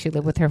found out like she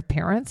lived with her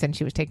parents and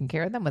she was taking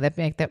care of them? Would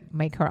that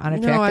make her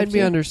unattractive? No, I'd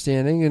be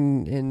understanding,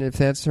 and if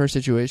that's her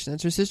situation,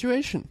 that's her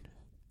situation.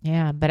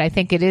 Yeah, but I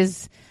think it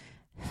is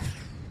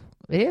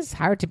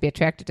hard to be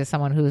attracted to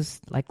someone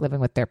who's like living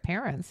with their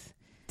parents.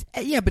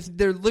 Yeah, but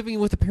they're living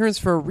with the parents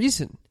for a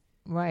reason.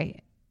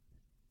 Right.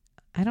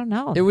 I don't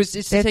know. It's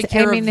to take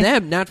care of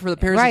them, not for the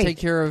parents to take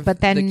care of. But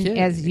then, the kid,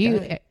 as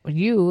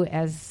you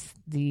as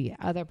the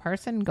other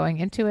person going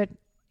into it,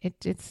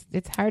 it's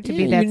hard to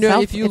be that.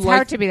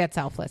 Hard to be that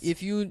selfless.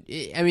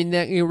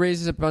 That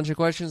raises a bunch of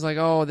questions like,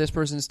 oh, this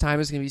person's time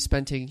is going to be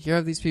spent taking care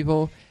of these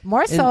people.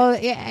 More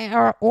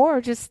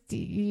or just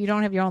you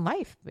don't have your own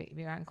life.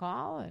 You're on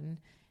call, and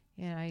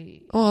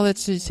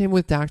that's the same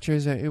with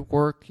doctors at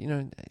work.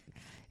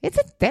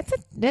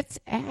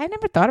 I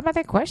never thought about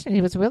that question.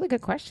 It was a really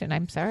good question.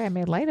 I'm sorry I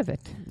made light of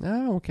it.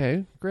 Oh,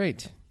 okay,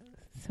 great.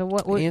 So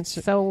what would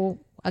answer? So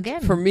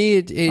again, for me,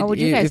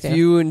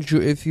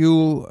 if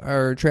you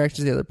are attracted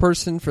to the other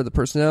person for the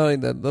personality,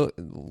 the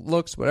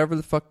looks, whatever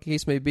the fuck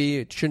case may be,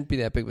 it shouldn't be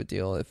that big of a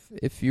deal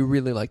if you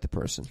really like the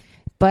person.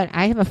 But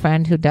I have a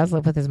friend who does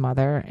live with his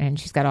mother, and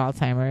she's got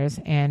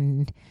Alzheimer's,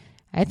 and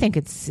I think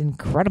it's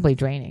incredibly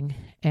draining.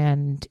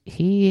 And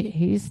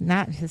he's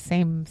not his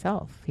same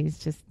self. He's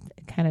just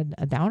kind of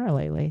a downer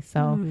lately.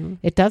 So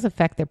it does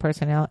affect their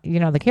personality.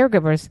 The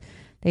caregivers,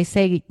 they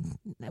say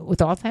with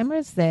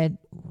Alzheimer's that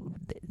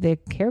the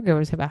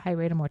caregivers have a high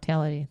rate of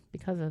mortality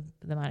because of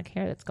the amount of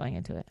care that's going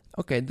into it.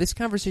 Okay, this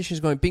conversation is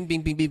going bing,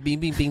 bing, bing, bing, bing,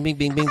 bing, bing, bing,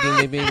 bing, bing,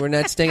 bing, bing. We're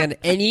not staying on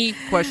any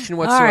question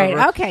whatsoever. All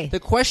right, okay. The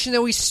question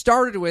that we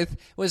started with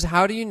was,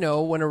 how do you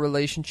know when a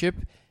relationship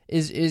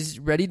is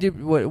ready to,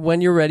 when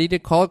you're ready to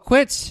call it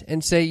quits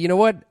and say, you know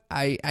what,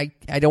 I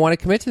don't want to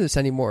commit to this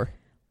anymore.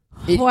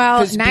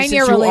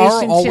 9-year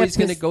relationship. You are always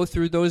going to go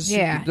through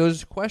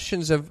those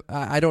questions of,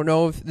 I don't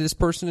know if this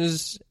person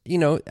is,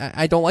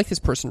 I don't like this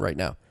person right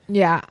now.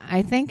 Yeah,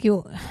 I think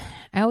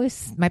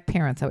my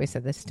parents always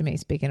said this to me,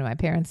 speaking of my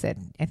parents, that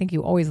I think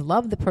you always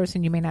love the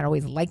person, you may not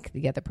always like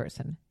the other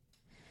person.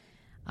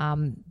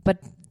 But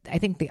I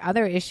think the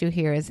other issue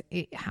here is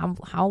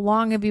how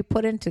long have you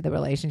put into the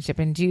relationship,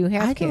 and do you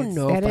have kids? Don't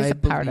know that if is I a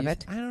part of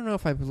it. I don't know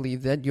if I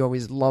believe that you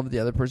always love the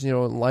other person, you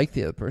don't like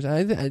the other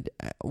person.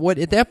 What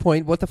at that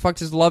point, what the fuck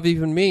does love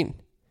even mean?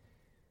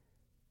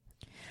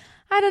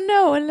 I don't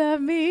know what love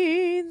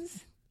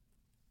means.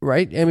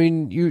 Right? I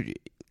mean,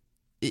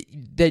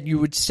 that you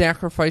would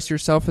sacrifice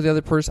yourself for the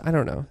other person. I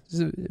don't know.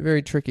 This is a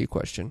very tricky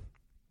question.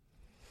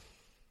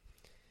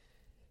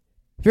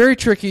 Very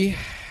tricky.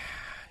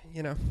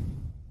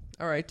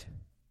 All right.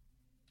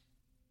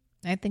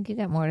 I think you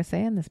got more to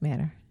say on this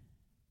matter.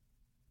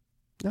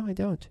 No, I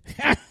don't.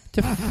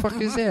 The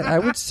fuck is that? I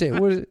would say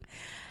what.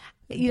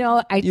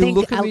 I you think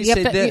look at me and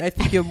say that. I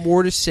think you have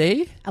more to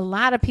say. A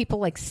lot of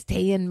people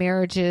stay in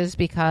marriages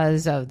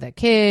because of the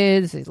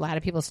kids. A lot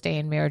of people stay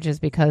in marriages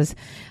because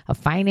of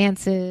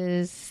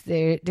finances.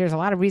 There's a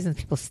lot of reasons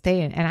people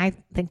stay in, and I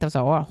think those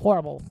are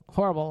horrible,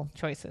 horrible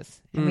choices.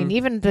 I mean,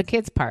 even the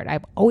kids part.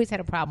 I've always had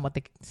a problem with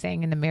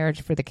staying in the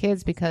marriage for the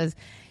kids because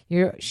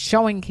you're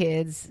showing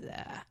kids,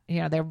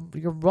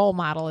 your role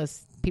model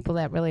is people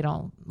that really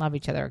don't love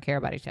each other or care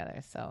about each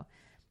other. So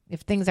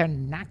if things are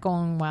not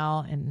going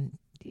well and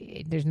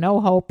there's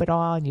no hope at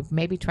all, and you've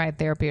maybe tried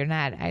therapy or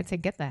not, I'd say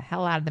get the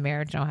hell out of the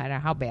marriage, no matter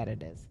how bad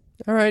it is.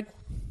 All right.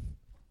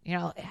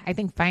 I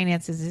think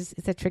finances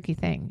it's a tricky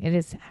thing. It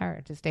is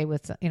hard to stay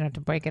with, to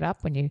break it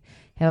up when you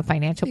have a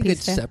financial piece. You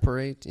could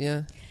separate,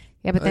 yeah.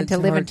 Yeah, but then to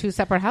live in two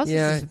separate houses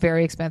is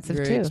very expensive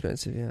too. Very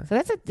expensive, yeah.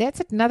 So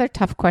that's another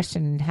tough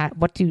question. How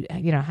do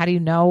you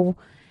know?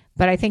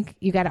 But I think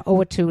you got to owe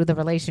it to the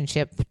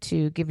relationship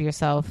to give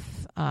yourself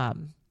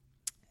some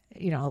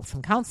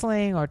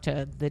counseling, or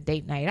to the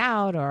date night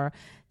out, or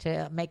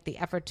to make the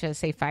effort to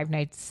say five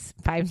nice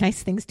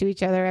things to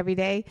each other every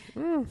day.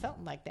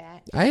 Something like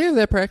that. I have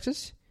that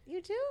practice.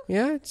 You do?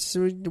 Yeah, it's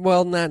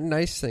not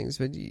nice things,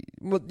 but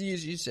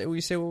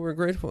we say what we're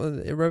grateful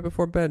right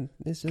before bed.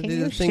 These are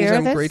the things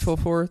I'm grateful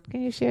for.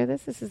 Can you share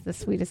this? This is the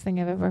sweetest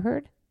thing I've ever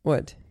heard.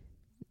 What?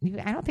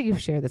 I don't think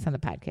you've shared this on the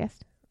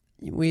podcast.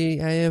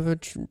 I have a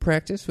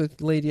practice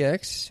with Lady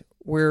X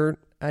where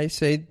I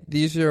say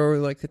these are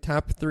like the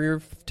top 3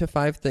 to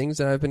 5 things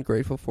that I've been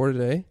grateful for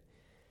today.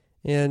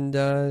 And,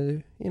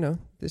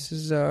 this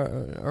is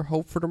our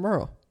hope for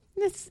tomorrow.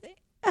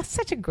 That's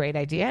such a great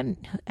idea. And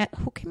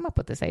who came up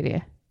with this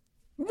idea?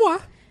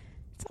 What?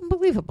 It's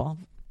unbelievable.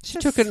 She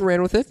took it and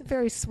ran with it. It's the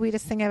very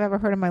sweetest thing I've ever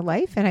heard in my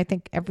life, and I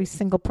think every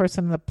single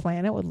person on the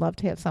planet would love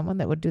to have someone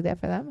that would do that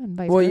for them. And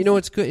vice versa.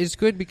 It's good. It's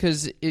good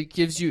because it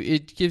gives you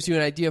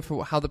an idea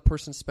for how the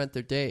person spent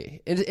their day,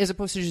 as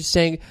opposed to just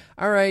saying,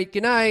 "All right,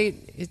 good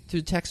night"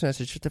 through text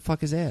message. What the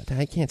fuck is that?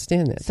 I can't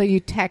stand that. So you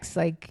text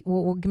give me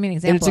an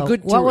example. And it's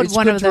good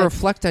to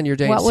reflect on your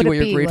day and see what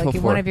you're grateful for.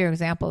 One of your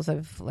examples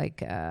of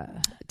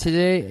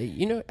today,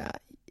 you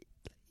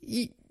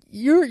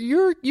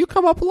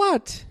come up a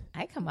lot.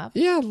 I come up.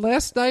 Yeah,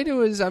 last night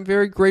I'm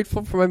very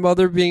grateful for my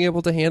mother being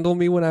able to handle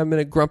me when I'm in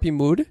a grumpy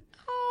mood.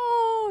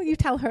 Oh, you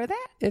tell her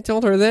that? I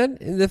told her that.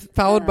 And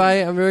followed by,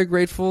 I'm very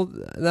grateful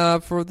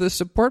for the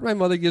support my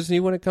mother gives me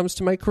when it comes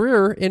to my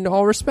career in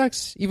all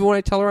respects. Even when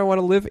I tell her I want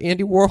to live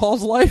Andy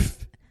Warhol's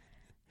life.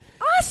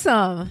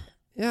 Awesome.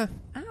 Yeah.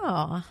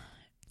 Oh.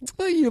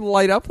 You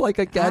light up like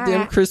a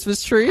goddamn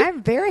Christmas tree.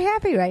 I'm very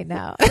happy right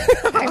now.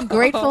 I'm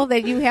grateful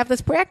that you have this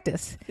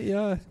practice.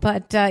 Yeah.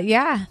 But,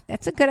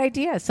 that's a good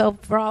idea. So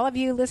for all of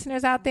you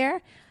listeners out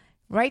there,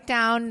 write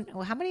down,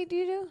 how many do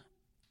you do?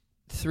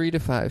 3 to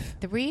 5.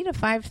 3 to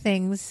 5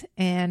 things,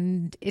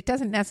 and it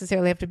doesn't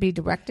necessarily have to be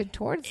directed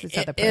towards this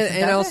other person.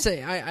 And I'll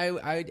say,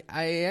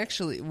 I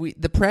actually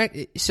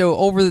so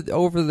over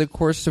the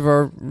course of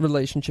our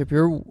relationship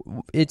here,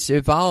 it's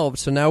evolved.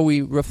 So now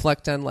we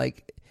reflect on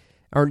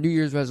our New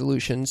Year's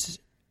resolutions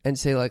and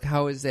say,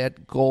 how is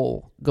that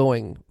goal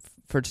going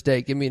for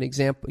today? Give me an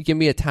example. Give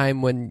me a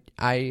time when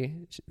I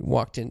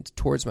walked in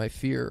towards my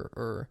fear,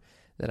 or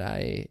that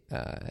I...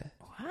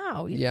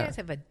 wow, you guys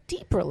have a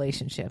deep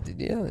relationship.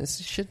 Yeah, this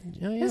shit.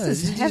 This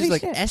is heavy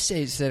shit.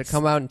 Essays that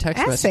come out in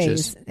text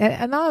messages.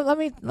 And now let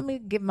me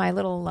give my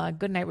little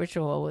good night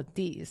ritual with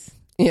these.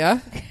 Yeah?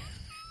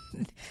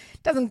 It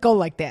doesn't go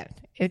like that.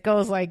 It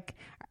goes like...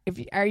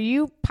 Are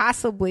you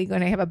possibly going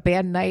to have a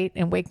bad night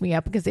and wake me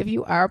up? Because if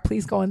you are,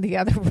 please go in the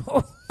other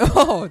room.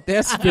 Oh,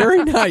 that's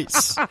very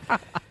nice.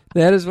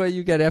 That is what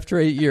you get after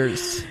 8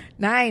 years.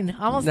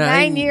 Almost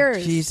 9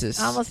 years. Jesus.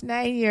 Almost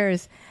 9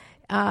 years.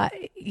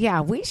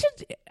 We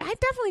should. I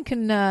definitely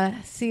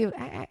can see.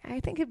 I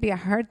think it'd be a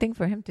hard thing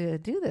for him to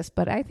do this,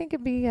 but I think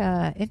it'd be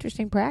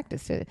interesting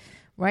practice to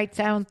write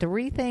down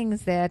 3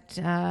 things that.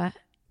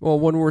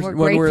 When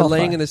we're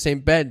laying in the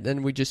same bed,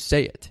 then we just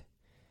say it.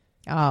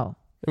 Oh.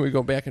 And we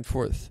go back and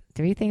forth.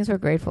 3 things we're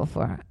grateful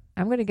for.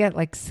 I'm going to get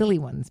silly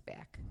ones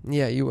back.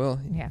 Yeah, you will.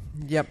 Yeah.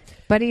 Yep.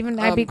 But even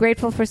I'd be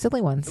grateful for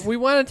silly ones. We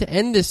wanted to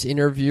end this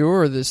interview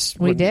or this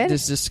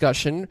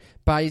discussion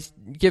by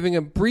giving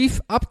a brief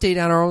update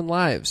on our own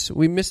lives.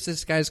 We missed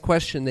this guy's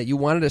question that you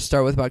wanted to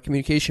start with about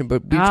communication,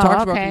 but we've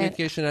talked about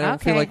communication. I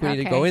don't feel like we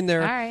need to go in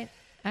there. All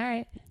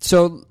right.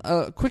 So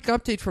a quick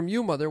update from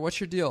you, Mother. What's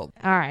your deal?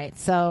 All right.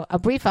 So a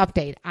brief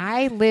update.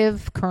 I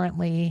live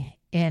currently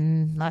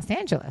in Los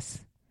Angeles.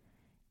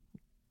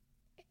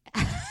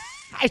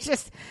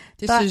 This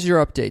is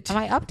your update.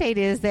 My update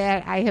is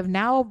that I have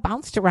now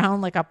bounced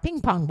around like a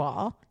ping pong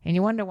ball, and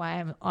you wonder why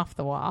I'm off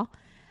the wall.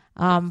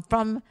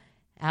 From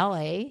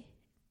L.A.,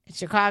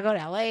 Chicago to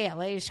L.A.,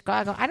 L.A. to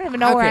Chicago. I don't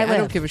even know where I live. I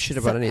don't give a shit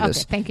about any of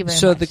this. Thank you very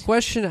much. So the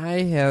question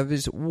I have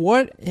is,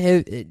 what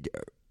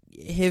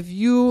have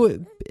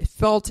you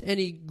felt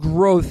any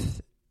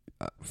growth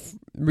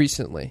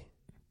recently?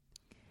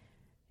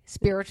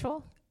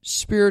 Spiritual,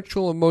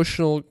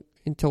 emotional,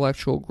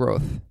 intellectual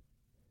growth.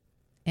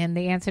 And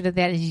the answer to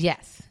that is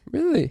yes.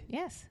 Really?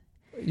 Yes.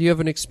 You have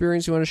an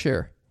experience you want to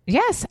share?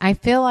 Yes, I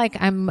feel like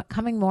I'm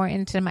coming more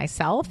into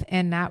myself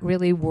and not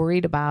really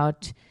worried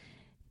about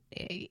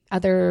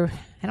other.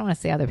 I don't want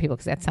to say other people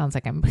because that sounds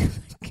like I'm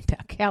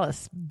a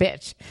callous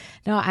bitch.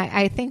 No,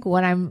 I think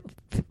what I'm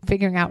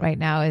figuring out right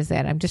now is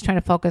that I'm just trying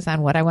to focus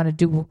on what I want to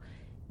do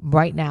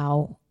right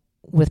now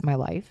with my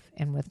life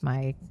and with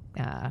my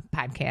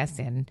podcast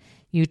and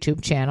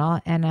YouTube channel,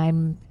 and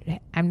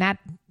I'm not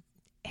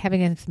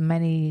having as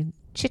many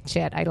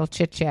idle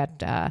chit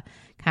chat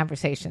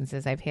conversations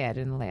as I've had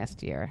in the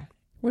last year.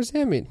 What does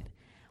that mean?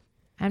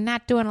 I'm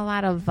not doing a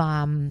lot of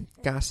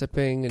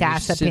gossiping,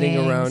 just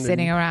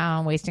sitting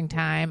around, wasting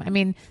time. I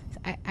mean,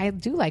 I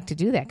do like to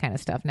do that kind of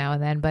stuff now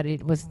and then, but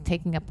it was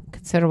taking up a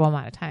considerable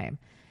amount of time.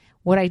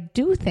 What I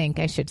do think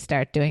I should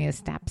start doing is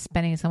stop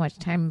spending so much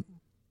time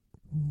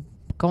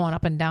going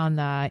up and down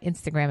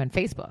Instagram and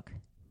Facebook.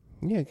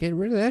 Yeah, get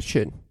rid of that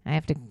shit. I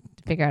have to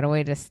figure out a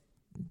way to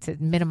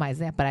minimize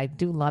that, but I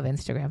do love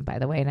Instagram, by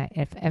the way.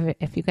 And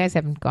if you guys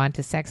haven't gone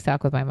to Sex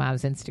Talk with My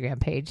Mom's Instagram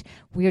page,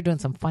 we are doing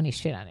some funny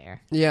shit on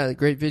there. Yeah, the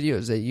great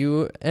videos that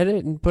you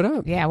edit and put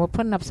up. Yeah, we're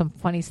putting up some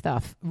funny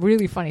stuff,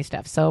 really funny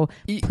stuff. So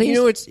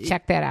please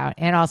check that out,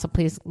 and also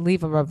please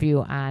leave a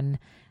review on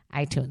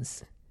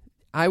iTunes.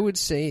 I would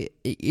say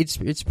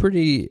it's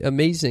pretty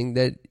amazing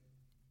that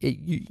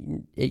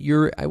I'm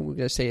going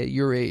to say at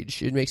your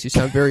age, it makes you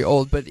sound very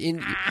old, but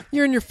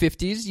you're in your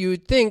 50s. You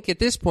would think at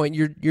this point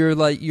you're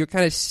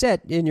kind of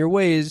set in your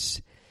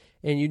ways,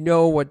 and you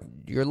know what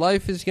your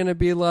life is going to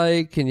be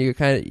like,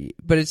 and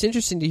but it's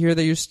interesting to hear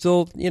that you're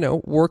still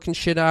working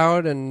shit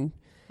out, and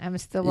I'm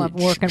still a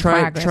work in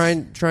progress.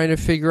 Trying to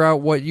figure out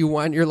what you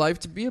want your life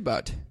to be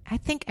about. I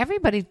think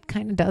everybody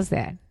kind of does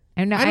that.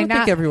 I don't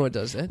think everyone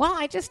does that. Well,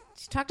 I just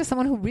talked to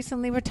someone who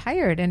recently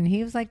retired, and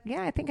he was like,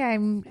 "Yeah, I think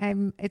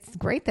I'm. It's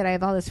great that I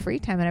have all this free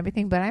time and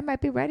everything, but I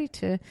might be ready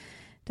to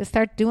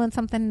start doing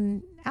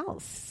something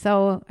else."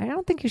 So I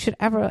don't think you should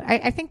ever.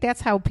 I think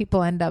that's how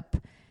people end up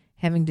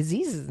having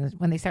diseases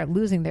when they start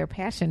losing their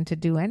passion to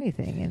do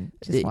anything, and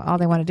just all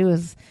they want to do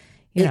is.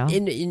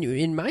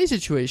 In my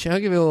situation,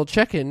 I'll give you a little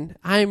check-in.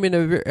 I'm in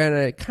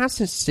a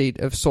constant state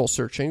of soul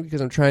searching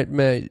because I'm trying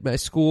my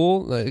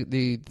school,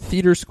 the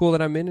theater school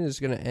that I'm in, is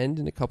going to end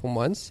in a couple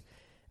months.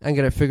 I'm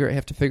going to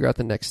have to figure out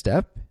the next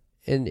step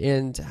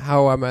and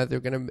how I'm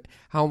going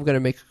to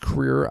make a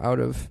career out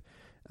of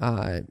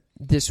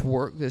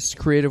this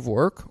creative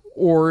work,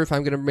 or if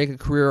I'm going to make a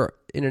career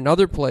in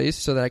another place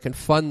so that I can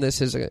fund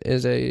this as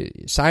a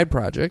side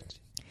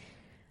project.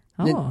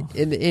 Oh,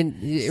 and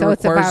it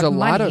requires a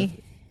lot of.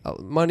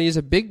 Money is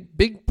a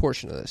big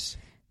portion of this.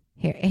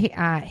 Here,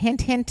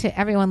 hint to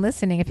everyone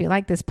listening: if you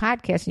like this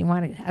podcast and you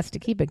want us to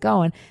keep it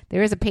going,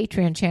 there is a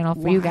Patreon channel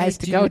for you guys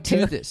to go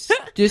to.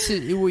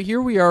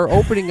 Here we are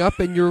opening up,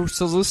 and you're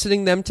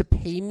soliciting them to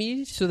pay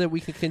me so that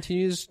we can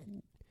continue this.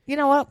 You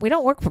know what? We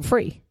don't work for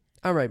free.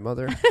 All right,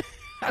 Mother.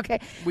 Okay,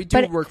 we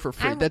do work for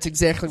free. That's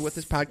exactly what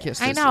this podcast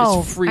is. I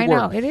know. It's free work.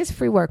 I know it is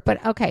free work,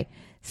 but okay.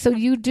 So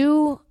you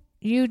do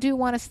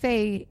want to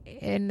stay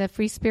in the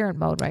free spirit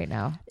mode right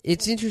now.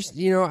 It's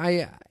interesting.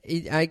 I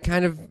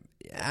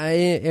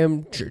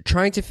am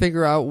trying to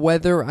figure out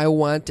whether I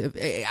want to.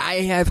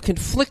 I have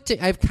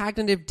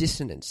cognitive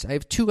dissonance. I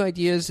have two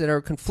ideas that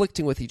are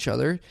conflicting with each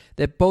other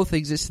that both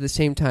exist at the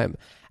same time.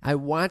 I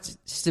want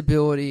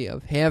stability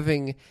of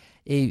having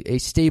a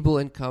stable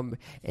income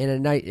and a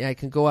night I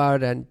can go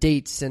out on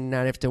dates and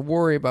not have to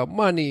worry about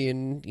money,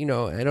 and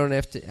I don't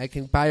have to. I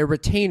can buy a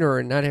retainer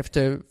and not have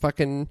to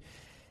fucking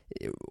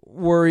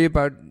worry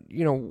about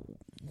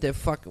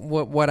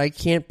what I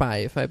can't buy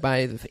if I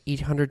buy the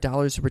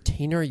 $800 a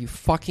retainer. Are you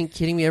fucking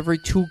kidding me? Every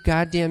 2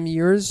 goddamn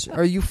years?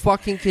 Are you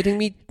fucking kidding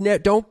me? No,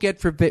 don't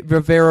get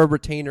Rivera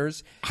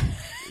retainers.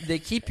 They're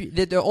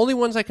the only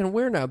ones I can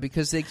wear now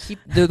because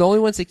they're the only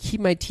ones that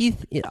keep my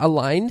teeth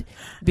aligned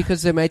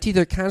because my teeth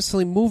are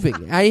constantly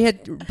moving. I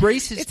had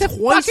braces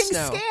twice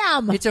now.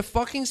 Scam. It's a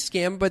fucking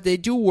scam, but they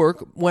do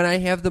work when I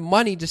have the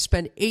money to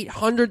spend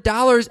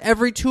 $800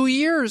 every 2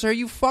 years. Are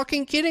you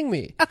fucking kidding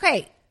me?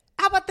 Okay.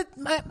 How about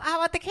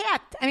the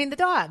cat? I mean, the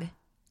dog.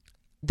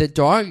 The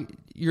dog?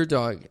 Your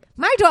dog?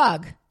 My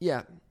dog.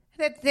 Yeah.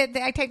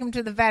 I take him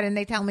to the vet and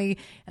they tell me,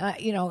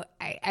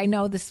 I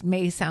know this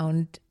may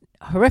sound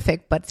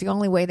horrific, but it's the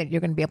only way that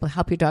you're going to be able to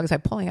help your dog is by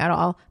pulling out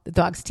all the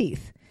dog's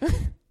teeth.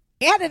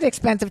 At an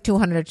expense of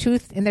 $200 a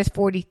tooth, and there's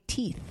 40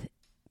 teeth.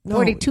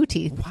 42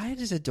 teeth. Why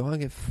does a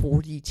dog have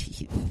 40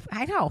 teeth?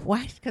 I know.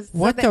 Why?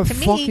 What the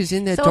fuck is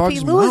in that dog's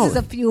mouth? So if he loses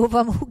a few of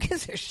them, who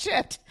gives a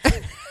shit?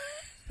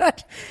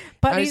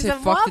 But he's a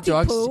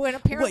multi-poo, and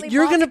apparently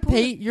you're gonna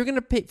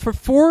pay for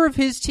 4 of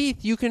his teeth.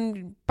 You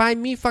can buy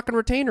me fucking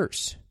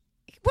retainers.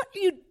 What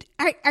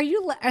are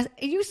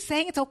you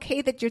saying? It's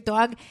okay that your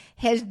dog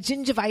has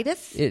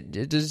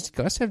gingivitis? Does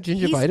Gus have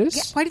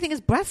gingivitis? Why do you think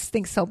his breath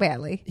stinks so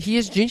badly? He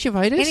has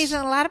gingivitis, and he's in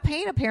a lot of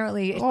pain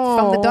apparently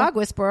from the dog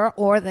whisperer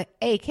or the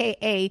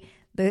AKA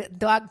the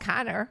dog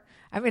conner.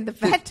 I mean the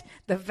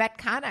vet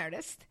con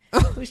artist.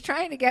 Who's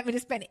trying to get me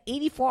to spend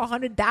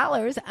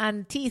 $8,400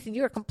 on teeth, and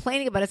you're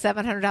complaining about a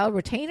 $700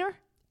 retainer?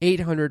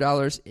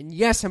 $800. And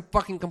yes, I'm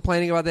fucking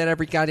complaining about that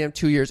every goddamn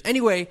 2 years.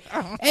 Anyway,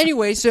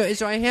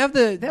 so I have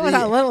that was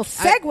a little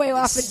segue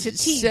off into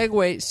tea.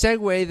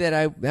 Segue that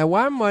I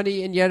want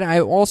money, and yet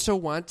I also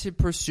want to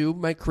pursue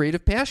my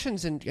creative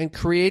passions and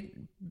create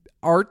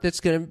art that's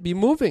going to be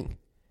moving.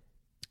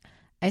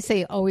 I say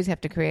you always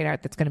have to create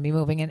art that's going to be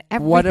moving. And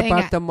everything. What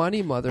about the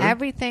money, Mother?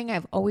 Everything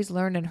I've always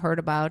learned and heard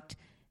about,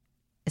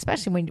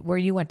 especially where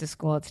you went to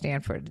school at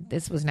Stanford,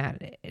 it's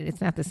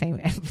not the same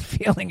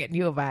feeling at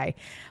U of I.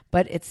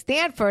 But at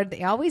Stanford,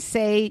 they always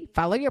say,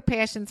 follow your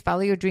passions,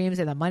 follow your dreams,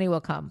 and the money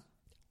will come.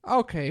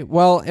 Okay.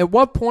 Well, at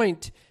what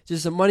point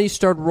does the money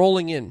start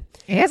rolling in?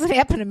 It hasn't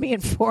happened to me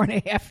in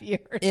 4.5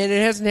 years. And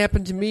it hasn't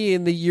happened to me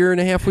in the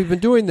 1.5 we've been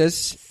doing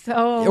this.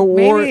 So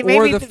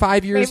maybe the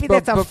 5 years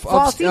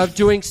of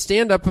doing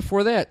stand-up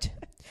before that.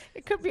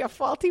 It could be a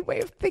faulty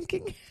way of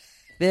thinking.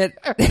 That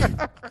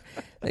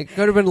it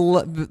could have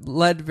been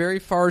led very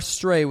far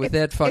astray with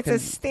that fucking...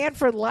 It's a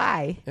Stanford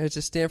lie. It's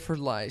a Stanford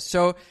lie.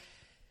 So,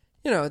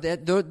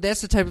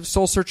 that's the type of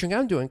soul-searching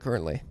I'm doing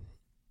currently.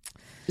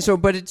 So,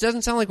 but it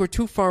doesn't sound like we're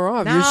too far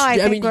off. No, I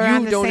think we're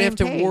on the don't same have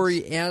to page.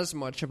 worry as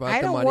much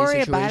about the money situation. I don't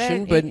worry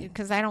situation, about it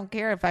because I don't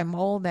care if I'm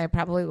old. I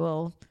probably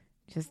will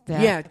just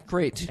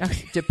great.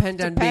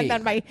 Depend on me. Depend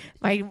on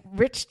my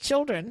rich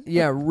children.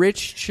 Yeah,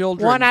 rich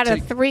children. 1 out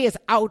of 3 is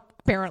out.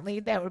 Apparently,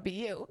 that would be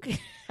you.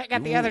 I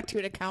got the other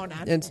 2 to count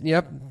on.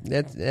 Yep,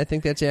 I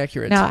think that's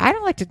accurate. No, I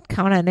don't like to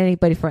count on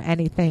anybody for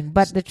anything.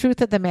 But the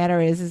truth of the matter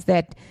is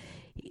that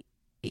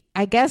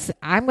I guess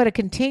I'm going to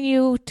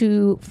continue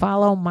to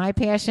follow my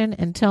passion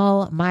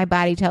until my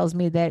body tells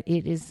me that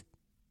it is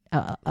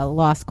a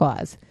lost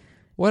cause.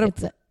 What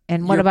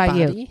about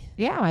body? You?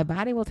 Yeah, my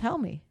body will tell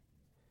me.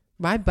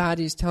 My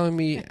body's telling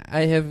me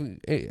I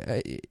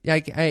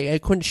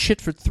couldn't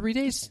shit for 3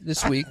 days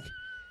this week.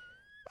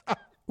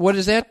 What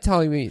is that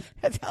telling me?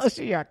 That tells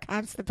you you're a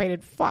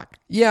constipated fuck.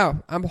 Yeah,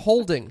 I'm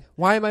holding.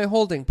 Why am I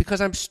holding? Because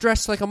I'm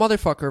stressed like a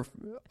motherfucker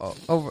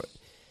over...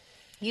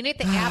 You need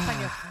the app on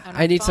your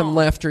I need phone. Some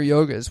laughter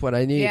yoga is what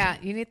I need. Yeah,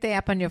 you need the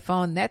app on your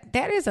phone. That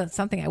is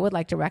something I would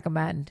like to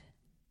recommend.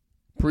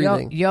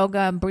 Breathing.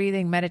 Yoga,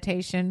 breathing,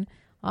 meditation,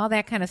 all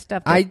that kind of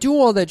stuff. I do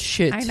all that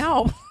shit. I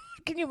know.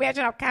 Can you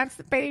imagine how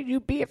constipated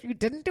you'd be if you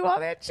didn't do all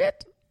that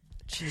shit?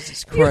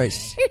 Jesus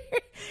Christ.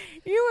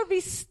 You would be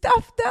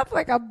stuffed up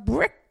like a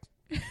brick.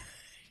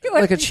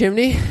 Like a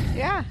chimney?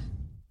 Yeah.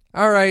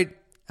 All right.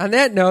 On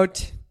that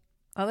note.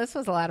 Well, this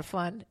was a lot of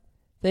fun.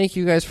 Thank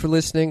you guys for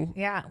listening.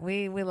 Yeah,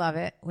 we love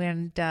it.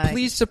 And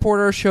please support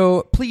our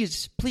show.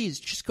 Please,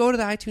 just go to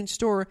the iTunes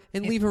store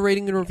and leave a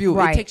rating and review.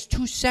 Right. It takes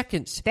 2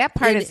 seconds. That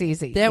part is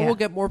easy. That will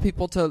get more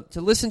people to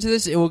listen to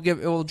this. It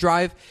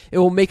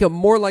will make it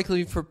more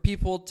likely for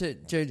people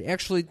to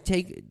actually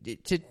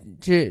to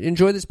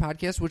enjoy this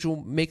podcast, which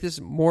will make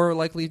this more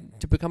likely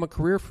to become a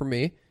career for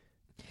me.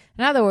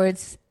 In other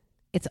words,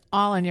 it's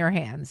all in your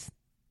hands.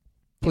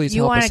 Please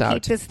help us out. If you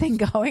want to keep this thing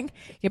going,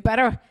 you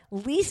better at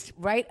least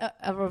write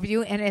a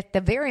review, and at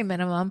the very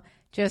minimum,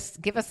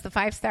 just give us the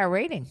 5-star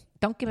rating.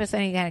 Don't give us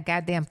any kind of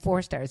goddamn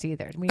 4 stars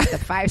either. We need the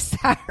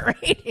 5-star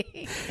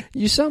rating.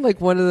 You sound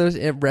like one of those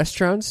at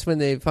restaurants when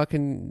they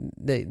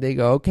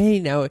go, okay,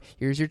 now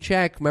here's your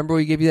check. Remember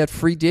we gave you that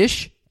free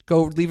dish?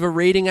 Go leave a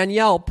rating on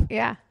Yelp.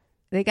 Yeah.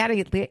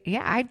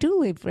 I do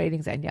leave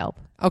ratings on Yelp.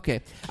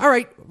 Okay. All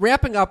right.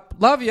 Wrapping up.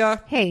 Love ya.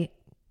 Hey,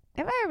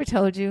 have I ever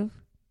told you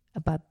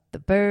about the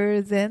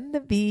birds and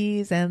the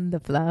bees and the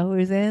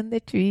flowers and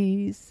the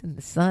trees and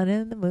the sun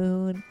and the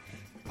moon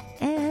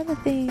and the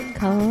thing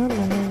called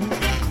love?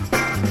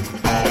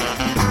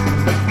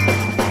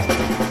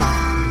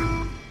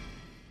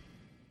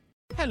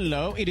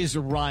 Hello, it is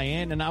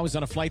Ryan, and I was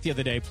on a flight the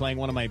other day playing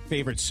one of my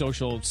favorite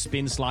social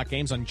spin slot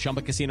games on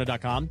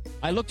ChumbaCasino.com.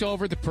 I looked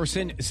over at the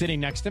person sitting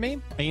next to me,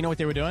 and you know what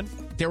they were doing?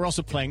 They were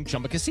also playing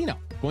Chumba Casino.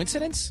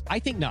 Coincidence? I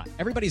think not.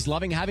 Everybody's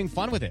loving having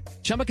fun with it.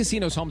 Chumba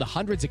Casino is home to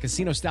hundreds of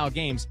casino-style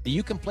games that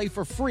you can play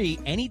for free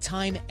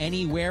anytime,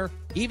 anywhere,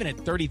 even at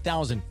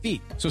 30,000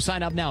 feet. So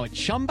sign up now at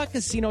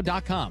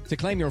ChumbaCasino.com to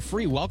claim your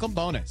free welcome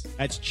bonus.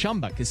 That's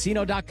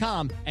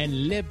ChumbaCasino.com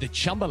and live the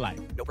Chumba life.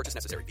 No purchase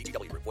necessary.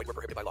 VGW. Void where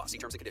prohibited by law. See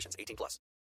terms and conditions. 18+.